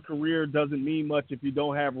where your career doesn't mean much if you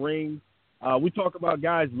don't have rings. We talk about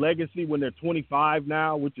guys' legacy when they're 25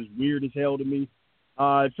 now, which is weird as hell to me.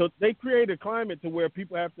 So they create a climate to where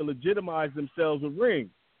people have to legitimize themselves with rings.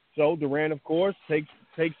 So Durant, of course, takes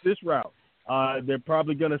this route. They're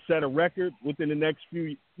probably going to set a record within the next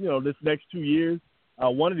this next 2 years,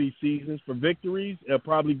 one of these seasons for victories. He'll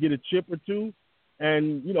probably get a chip or two,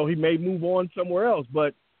 and, he may move on somewhere else.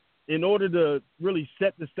 But in order to really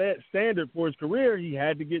set the standard for his career, he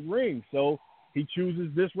had to get rings. So he chooses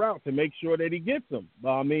this route to make sure that he gets them.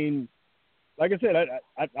 I mean, like I said,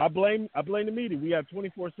 I blame the media. We have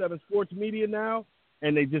 24/7 sports media now,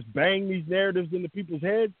 and they just bang these narratives into people's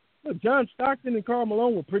heads. Look, John Stockton and Karl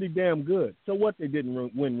Malone were pretty damn good. So what, they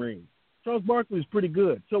didn't win rings? Charles Barkley was pretty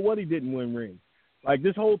good. So what, he didn't win rings? Like,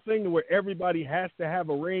 this whole thing to where everybody has to have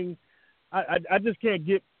a ring, I just can't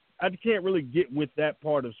get. I can't really get with that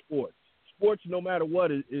part of sports. Sports, no matter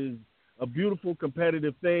what, is a beautiful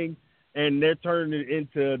competitive thing, and they're turning it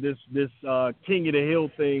into this king of the hill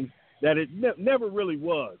thing that it never really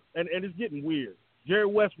was, and it's getting weird. Jerry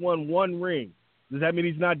West won one ring. Does that mean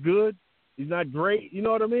he's not good? He's not great? You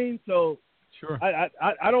know what I mean? So sure.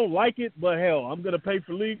 I don't like it, but hell, I'm going to pay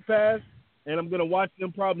for League Pass, and I'm going to watch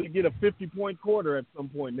them probably get a 50-point quarter at some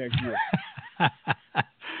point next year.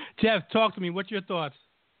 Jeff, talk to me. What's your thoughts?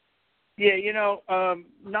 Yeah,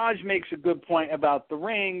 Naj makes a good point about the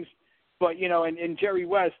rings, but, and Jerry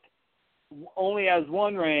West only has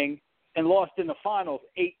one ring and lost in the finals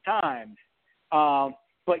 8 times.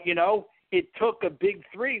 But, it took a big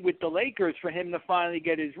three with the Lakers for him to finally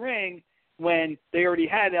get his ring when they already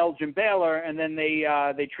had Elgin Baylor, and then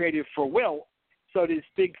they traded for Wilt. So this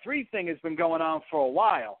big three thing has been going on for a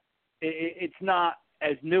while. It's not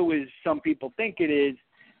as new as some people think it is.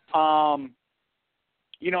 I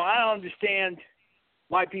don't understand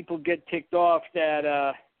why people get ticked off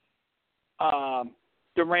that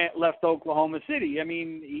Durant left Oklahoma City. I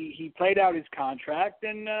mean, he played out his contract,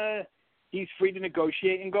 and he's free to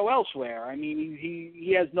negotiate and go elsewhere. I mean,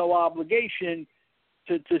 he has no obligation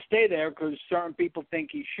to stay there because certain people think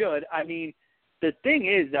he should. I mean, the thing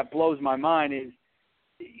is that blows my mind is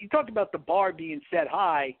you talked about the bar being set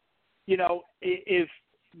high. If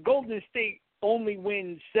Golden State only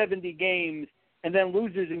wins 70 games and then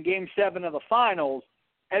loses in Game 7 of the finals,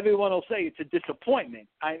 everyone will say it's a disappointment.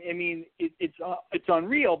 I mean, it's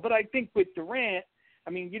unreal. But I think with Durant, I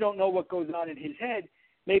mean, you don't know what goes on in his head.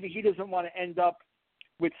 Maybe he doesn't want to end up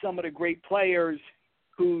with some of the great players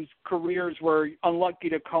whose careers were unlucky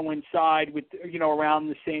to coincide with, around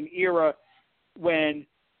the same era when,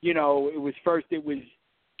 it was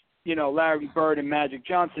Larry Bird and Magic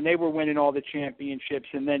Johnson. They were winning all the championships,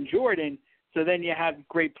 and then Jordan. So then you have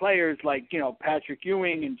great players like, Patrick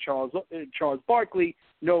Ewing and Charles Barkley,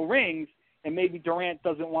 no rings, and maybe Durant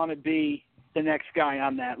doesn't want to be the next guy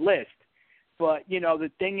on that list. But,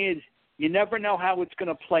 the thing is, you never know how it's going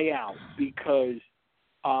to play out because,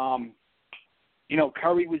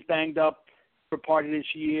 Curry was banged up for part of this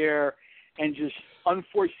year, and just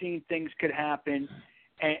unforeseen things could happen.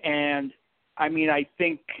 And I mean, I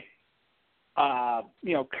think,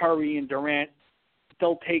 Curry and Durant,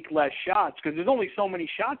 they'll take less shots because there's only so many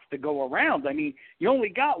shots to go around. I mean, you only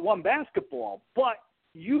got one basketball, but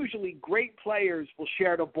usually great players will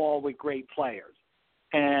share the ball with great players.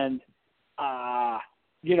 And, and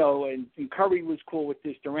Curry was cool with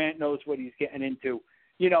this. Durant knows what he's getting into.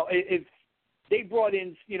 If they brought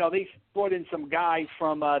in some guy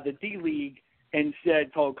from the D-League and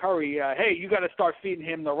told Curry, hey, you got to start feeding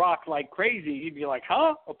him the rock like crazy. He'd be like,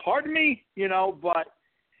 huh? Pardon me? But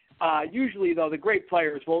usually, though, the great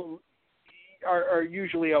players are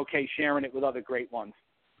usually okay sharing it with other great ones.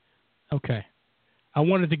 Okay. I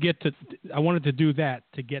wanted to do that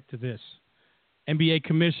to get to this. NBA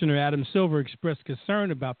Commissioner Adam Silver expressed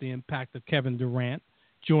concern about the impact of Kevin Durant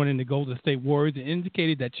joining the Golden State Warriors and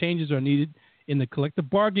indicated that changes are needed in the collective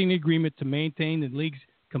bargaining agreement to maintain the league's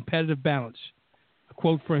competitive balance. A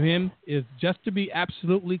quote from him is, "Just to be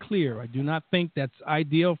absolutely clear, I do not think that's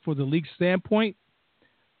ideal for the league's standpoint.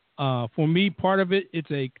 For me, part of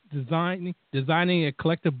it's a designing a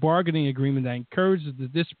collective bargaining agreement that encourages the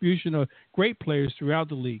distribution of great players throughout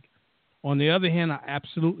the league. On the other hand, I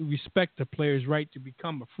absolutely respect the player's right to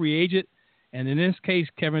become a free agent, and in this case,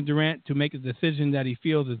 Kevin Durant, to make a decision that he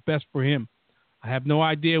feels is best for him. I have no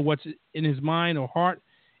idea what's in his mind or heart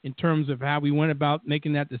in terms of how we went about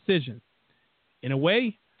making that decision. In a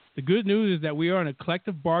way, the good news is that we are in a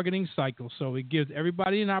collective bargaining cycle, so it gives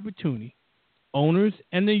everybody an opportunity, owners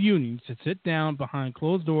and the unions, to sit down behind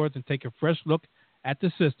closed doors and take a fresh look at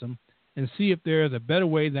the system and see if there is a better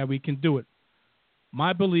way that we can do it.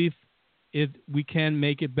 My belief is we can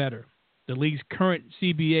make it better. The league's current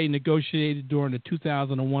CBA negotiated during the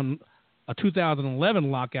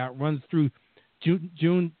 2011 lockout runs through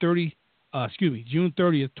June 30th,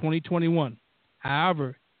 2021.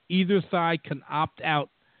 However, either side can opt out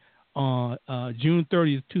on June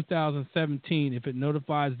 30th, 2017 if it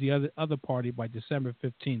notifies the other party by December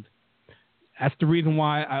 15th. That's the reason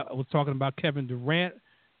why I was talking about Kevin Durant,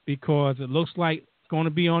 because it looks like it's going to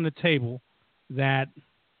be on the table that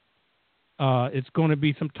it's going to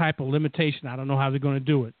be some type of limitation. I don't know how they're going to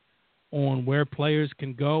do it on where players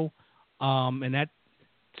can go. And that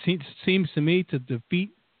seems to me to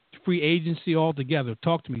defeat free agency altogether.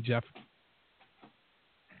 Talk to me, Jeff.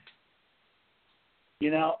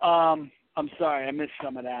 I'm sorry, I missed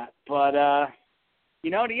some of that. But, the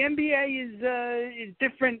NBA is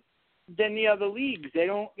different than the other leagues. They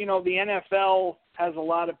don't, the NFL has a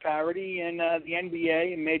lot of parity, and the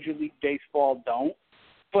NBA and Major League Baseball don't.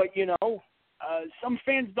 But, some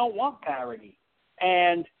fans don't want parity.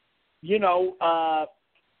 And,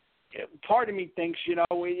 part of me thinks,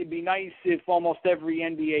 it'd be nice if almost every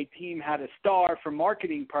NBA team had a star for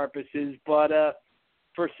marketing purposes, but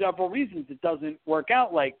for several reasons it doesn't work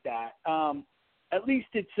out like that. At least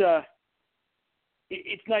it's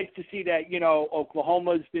nice to see that,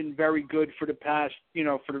 Oklahoma's been very good for the past,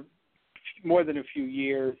 for more than a few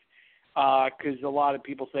years, because a lot of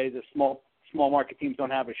people say the small market teams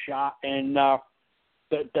don't have a shot, and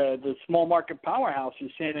the small market powerhouse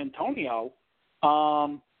is San Antonio,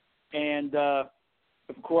 and of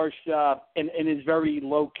course, in his very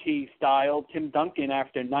low key style, Tim Duncan,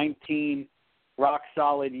 after 19 rock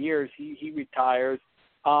solid years, he retires.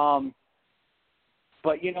 But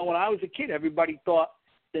when I was a kid, everybody thought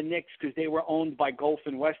the Knicks, because they were owned by Gulf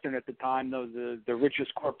and Western at the time, the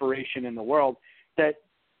richest corporation in the world, that,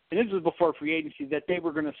 and this was before free agency, that they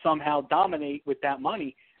were going to somehow dominate with that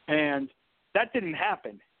money, and that didn't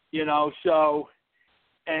happen. So,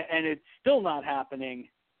 and it's still not happening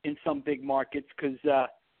in some big markets because the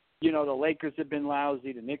Lakers have been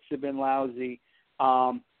lousy, the Knicks have been lousy.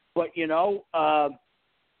 But, I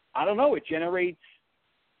don't know, it generates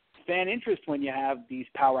fan interest when you have these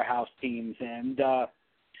powerhouse teams. And I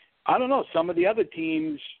don't know, some of the other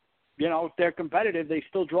teams, if they're competitive, they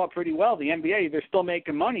still draw pretty well. The NBA, they're still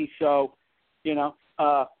making money. So,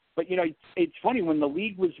 but, it's funny, when the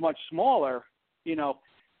league was much smaller, it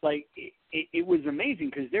was amazing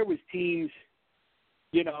because there was teams,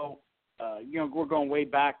 we're going way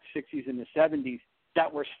back, 60s and the 70s,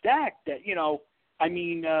 that were stacked that,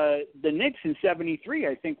 the Knicks in 73,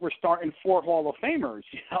 I think, were starting 4 Hall of Famers.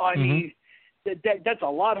 I mean, that's a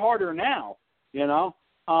lot harder now,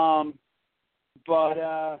 But,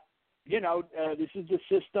 this is the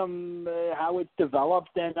system, how it's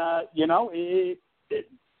developed, and,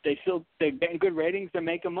 they're getting good ratings, they're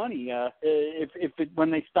making money.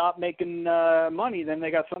 When they stop making money, then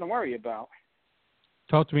they got something to worry about.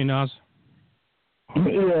 Talk to me, Nas.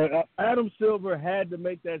 Yeah, Adam Silver had to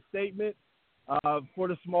make that statement for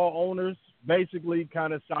the small owners, basically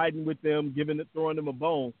kind of siding with them, throwing them a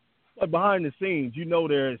bone. But behind the scenes,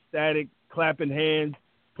 they're ecstatic, clapping hands,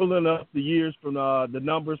 pulling up the years from the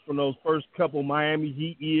numbers from those first couple Miami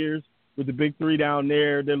Heat years with the big 3 down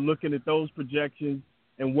there. They're looking at those projections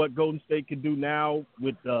and what Golden State can do now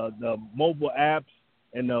with the mobile apps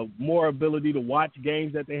and the more ability to watch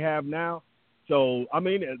games that they have now. So, I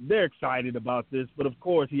mean, they're excited about this, but of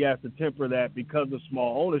course he has to temper that because of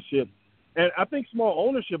small ownership. And I think small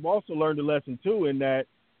ownership also learned a lesson too, in that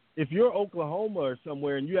if you're Oklahoma or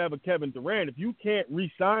somewhere and you have a Kevin Durant, if you can't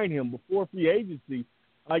re-sign him before free agency,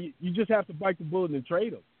 you just have to bite the bullet and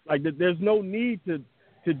trade him. Like, there's no need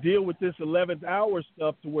to deal with this 11th hour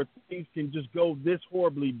stuff to where things can just go this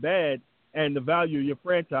horribly bad and the value of your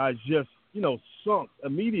franchise just, sunk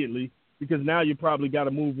immediately, because now you probably got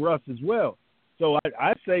to move Russ as well. So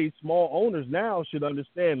I say small owners now should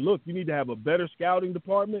understand, look, you need to have a better scouting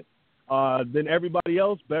department than everybody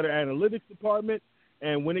else, better analytics department.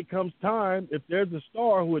 And when it comes time, if there's a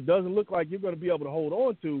star who it doesn't look like you're going to be able to hold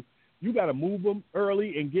on to, you got to move them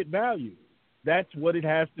early and get value. That's what it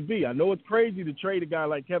has to be. I know it's crazy to trade a guy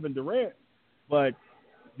like Kevin Durant, but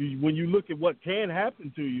when you look at what can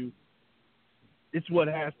happen to you, it's what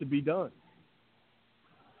has to be done.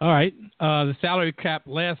 All right. The salary cap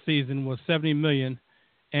last season was $70 million,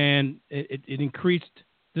 and it increased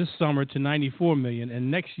this summer to $94 million, and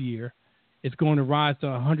next year it's going to rise to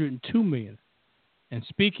 $102 million. And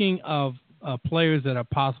speaking of players that are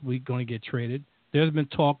possibly going to get traded, there's been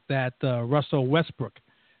talk that Russell Westbrook,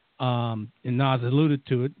 and Nas alluded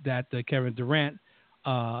to it, that Kevin Durant,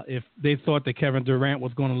 if they thought that Kevin Durant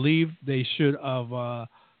was going to leave, they should have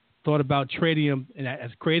thought about trading him. And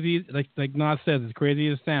as crazy, like Nas says, as crazy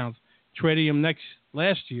as it sounds, trading him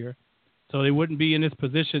last year, so they wouldn't be in this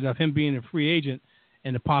position of him being a free agent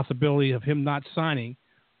and the possibility of him not signing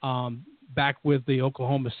back with the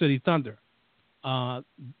Oklahoma City Thunder.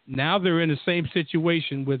 Now they're in the same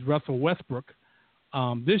situation with Russell Westbrook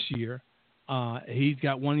this year. He's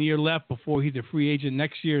got 1 year left before he's a free agent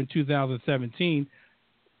next year in 2017,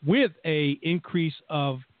 with a increase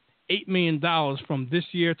of $8 million from this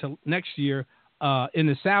year to next year in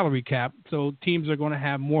the salary cap. So teams are going to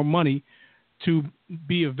have more money to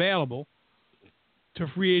be available to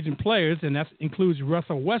free agent players, and that includes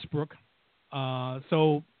Russell Westbrook.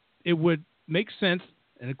 So it would make sense,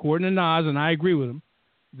 and according to Nas, and I agree with him,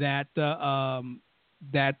 that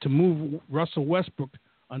that to move Russell Westbrook,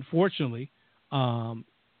 unfortunately,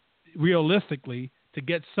 realistically, to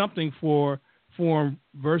get something for him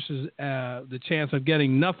versus the chance of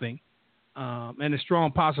getting nothing, and a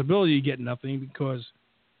strong possibility you get nothing, because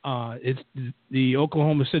it's the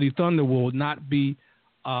Oklahoma City Thunder will not be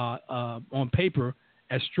on paper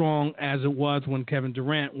as strong as it was when Kevin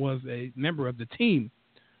Durant was a member of the team.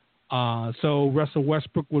 So Russell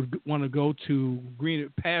Westbrook would want to go to greener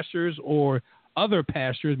pastures or other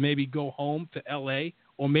pastures, maybe go home to L.A.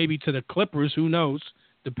 or maybe to the Clippers, who knows,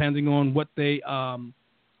 depending on what the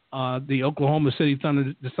Oklahoma City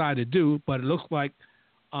Thunder decide to do. But it looks like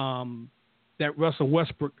that Russell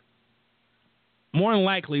Westbrook more than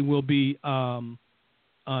likely will be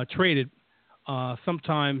traded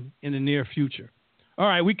sometime in the near future. All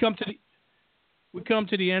right, we come to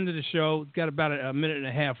the end of the show. We've got about a minute and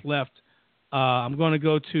a half left. I'm going to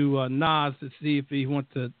go to Nas to see if he wants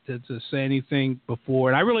to say anything before.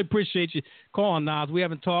 And I really appreciate you calling, Nas. We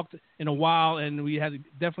haven't talked in a while, and we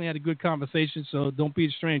definitely had a good conversation, so don't be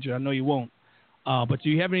a stranger. I know you won't. But do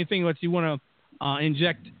you have anything that you want to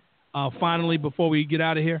inject finally before we get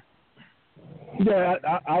out of here? Yeah,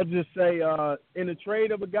 I'll just say in a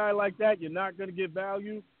trade of a guy like that, you're not going to get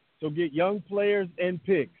value, so get young players and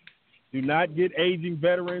picks. Do not get aging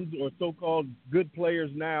veterans or so-called good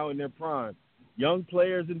players now in their prime. Young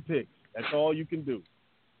players and picks. That's all you can do.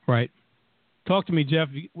 Right. Talk to me, Jeff.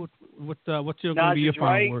 What's going to be your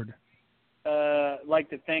final word? I'd like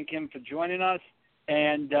to thank him for joining us.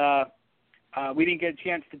 And we didn't get a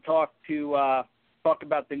chance to talk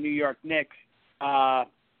about the New York Knicks.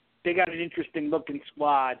 They got an interesting-looking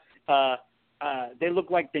squad. They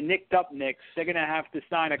look like the nicked up Knicks. They're going to have to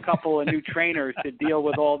sign a couple of new trainers to deal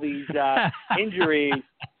with all these injuries.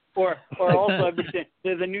 Or also,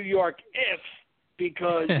 they're the New York ifs,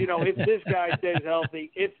 because, if this guy stays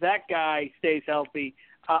healthy, if that guy stays healthy,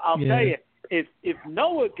 I'll tell you, if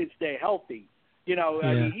Noah could stay healthy,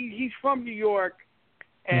 he's from New York,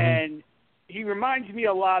 and he reminds me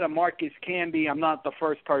a lot of Marcus Camby. I'm not the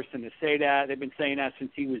first person to say that. They've been saying that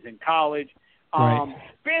since he was in college. Right.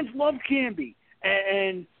 Fans love Camby,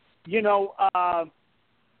 and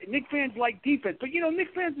Knicks fans like defense, but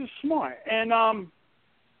Knicks fans are smart, and as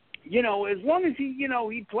long as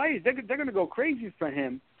he plays, they're going to go crazy for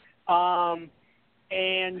him, I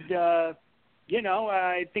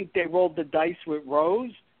think they rolled the dice with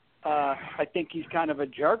Rose. I think he's kind of a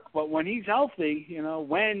jerk, but when he's healthy, he's a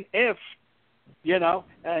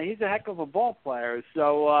heck of a ball player.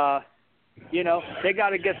 So you know, they got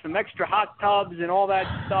to get some extra hot tubs and all that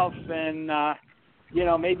stuff, and you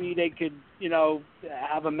know, maybe they could, you know,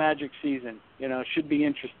 have a magic season. You know, should be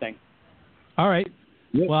interesting. All right.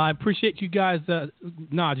 Yep. Well, I appreciate you guys.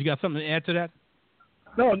 Nod, you got something to add to that?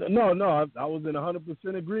 No. I was in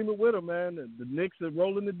 100% agreement with him, man. The Knicks are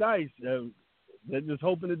rolling the dice. They're just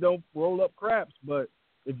hoping it don't roll up craps. But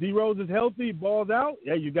if D Rose is healthy, balls out,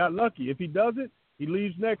 yeah, you got lucky. If he doesn't, he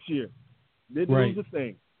leaves next year. Didn't lose a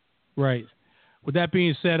thing. Right. With that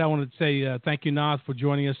being said, I want to say thank you, Nas, for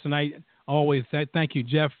joining us tonight. Always thank you,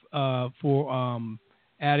 Jeff, for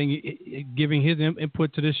giving his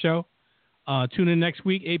input to this show. Tune in next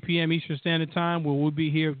week, 8 p.m. Eastern Standard Time, where we'll be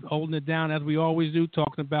here holding it down as we always do,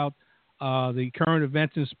 talking about the current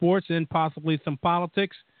events in sports and possibly some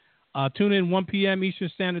politics. Tune in 1 p.m. Eastern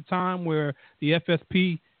Standard Time, where the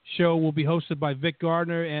FSP show will be hosted by Vic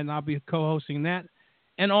Gardner, and I'll be co-hosting that.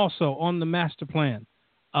 And also on the master plan.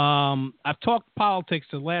 I've talked politics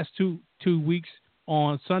the last two weeks.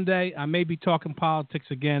 On Sunday, I may be talking politics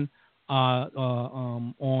again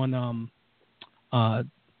on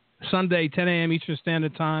Sunday, 10 a.m. Eastern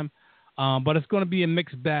Standard Time. But it's going to be a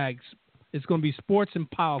mixed bag. It's going to be sports and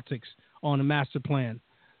politics on the master plan.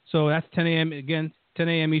 So that's 10 a.m. again, 10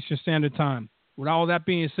 a.m. Eastern Standard Time. With all that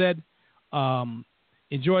being said,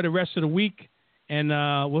 enjoy the rest of the week, and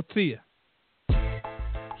we'll see you.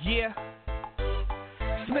 Yeah,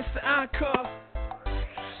 it's Mr. Encore,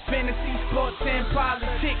 Fantasy, Sports, and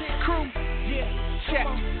Politics Crew. Yeah, check.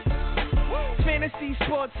 Fantasy,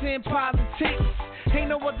 Sports, and Politics. Ain't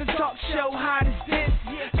no other talk show hot as this.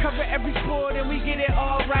 Cover every sport and we get it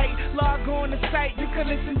all right. Log on the site, you can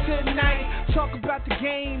listen tonight. Talk about the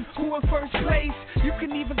game, who in first place. You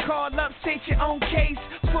can even call up, state your own case.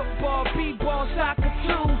 Football, b-ball, soccer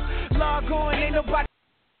too. Log on, ain't nobody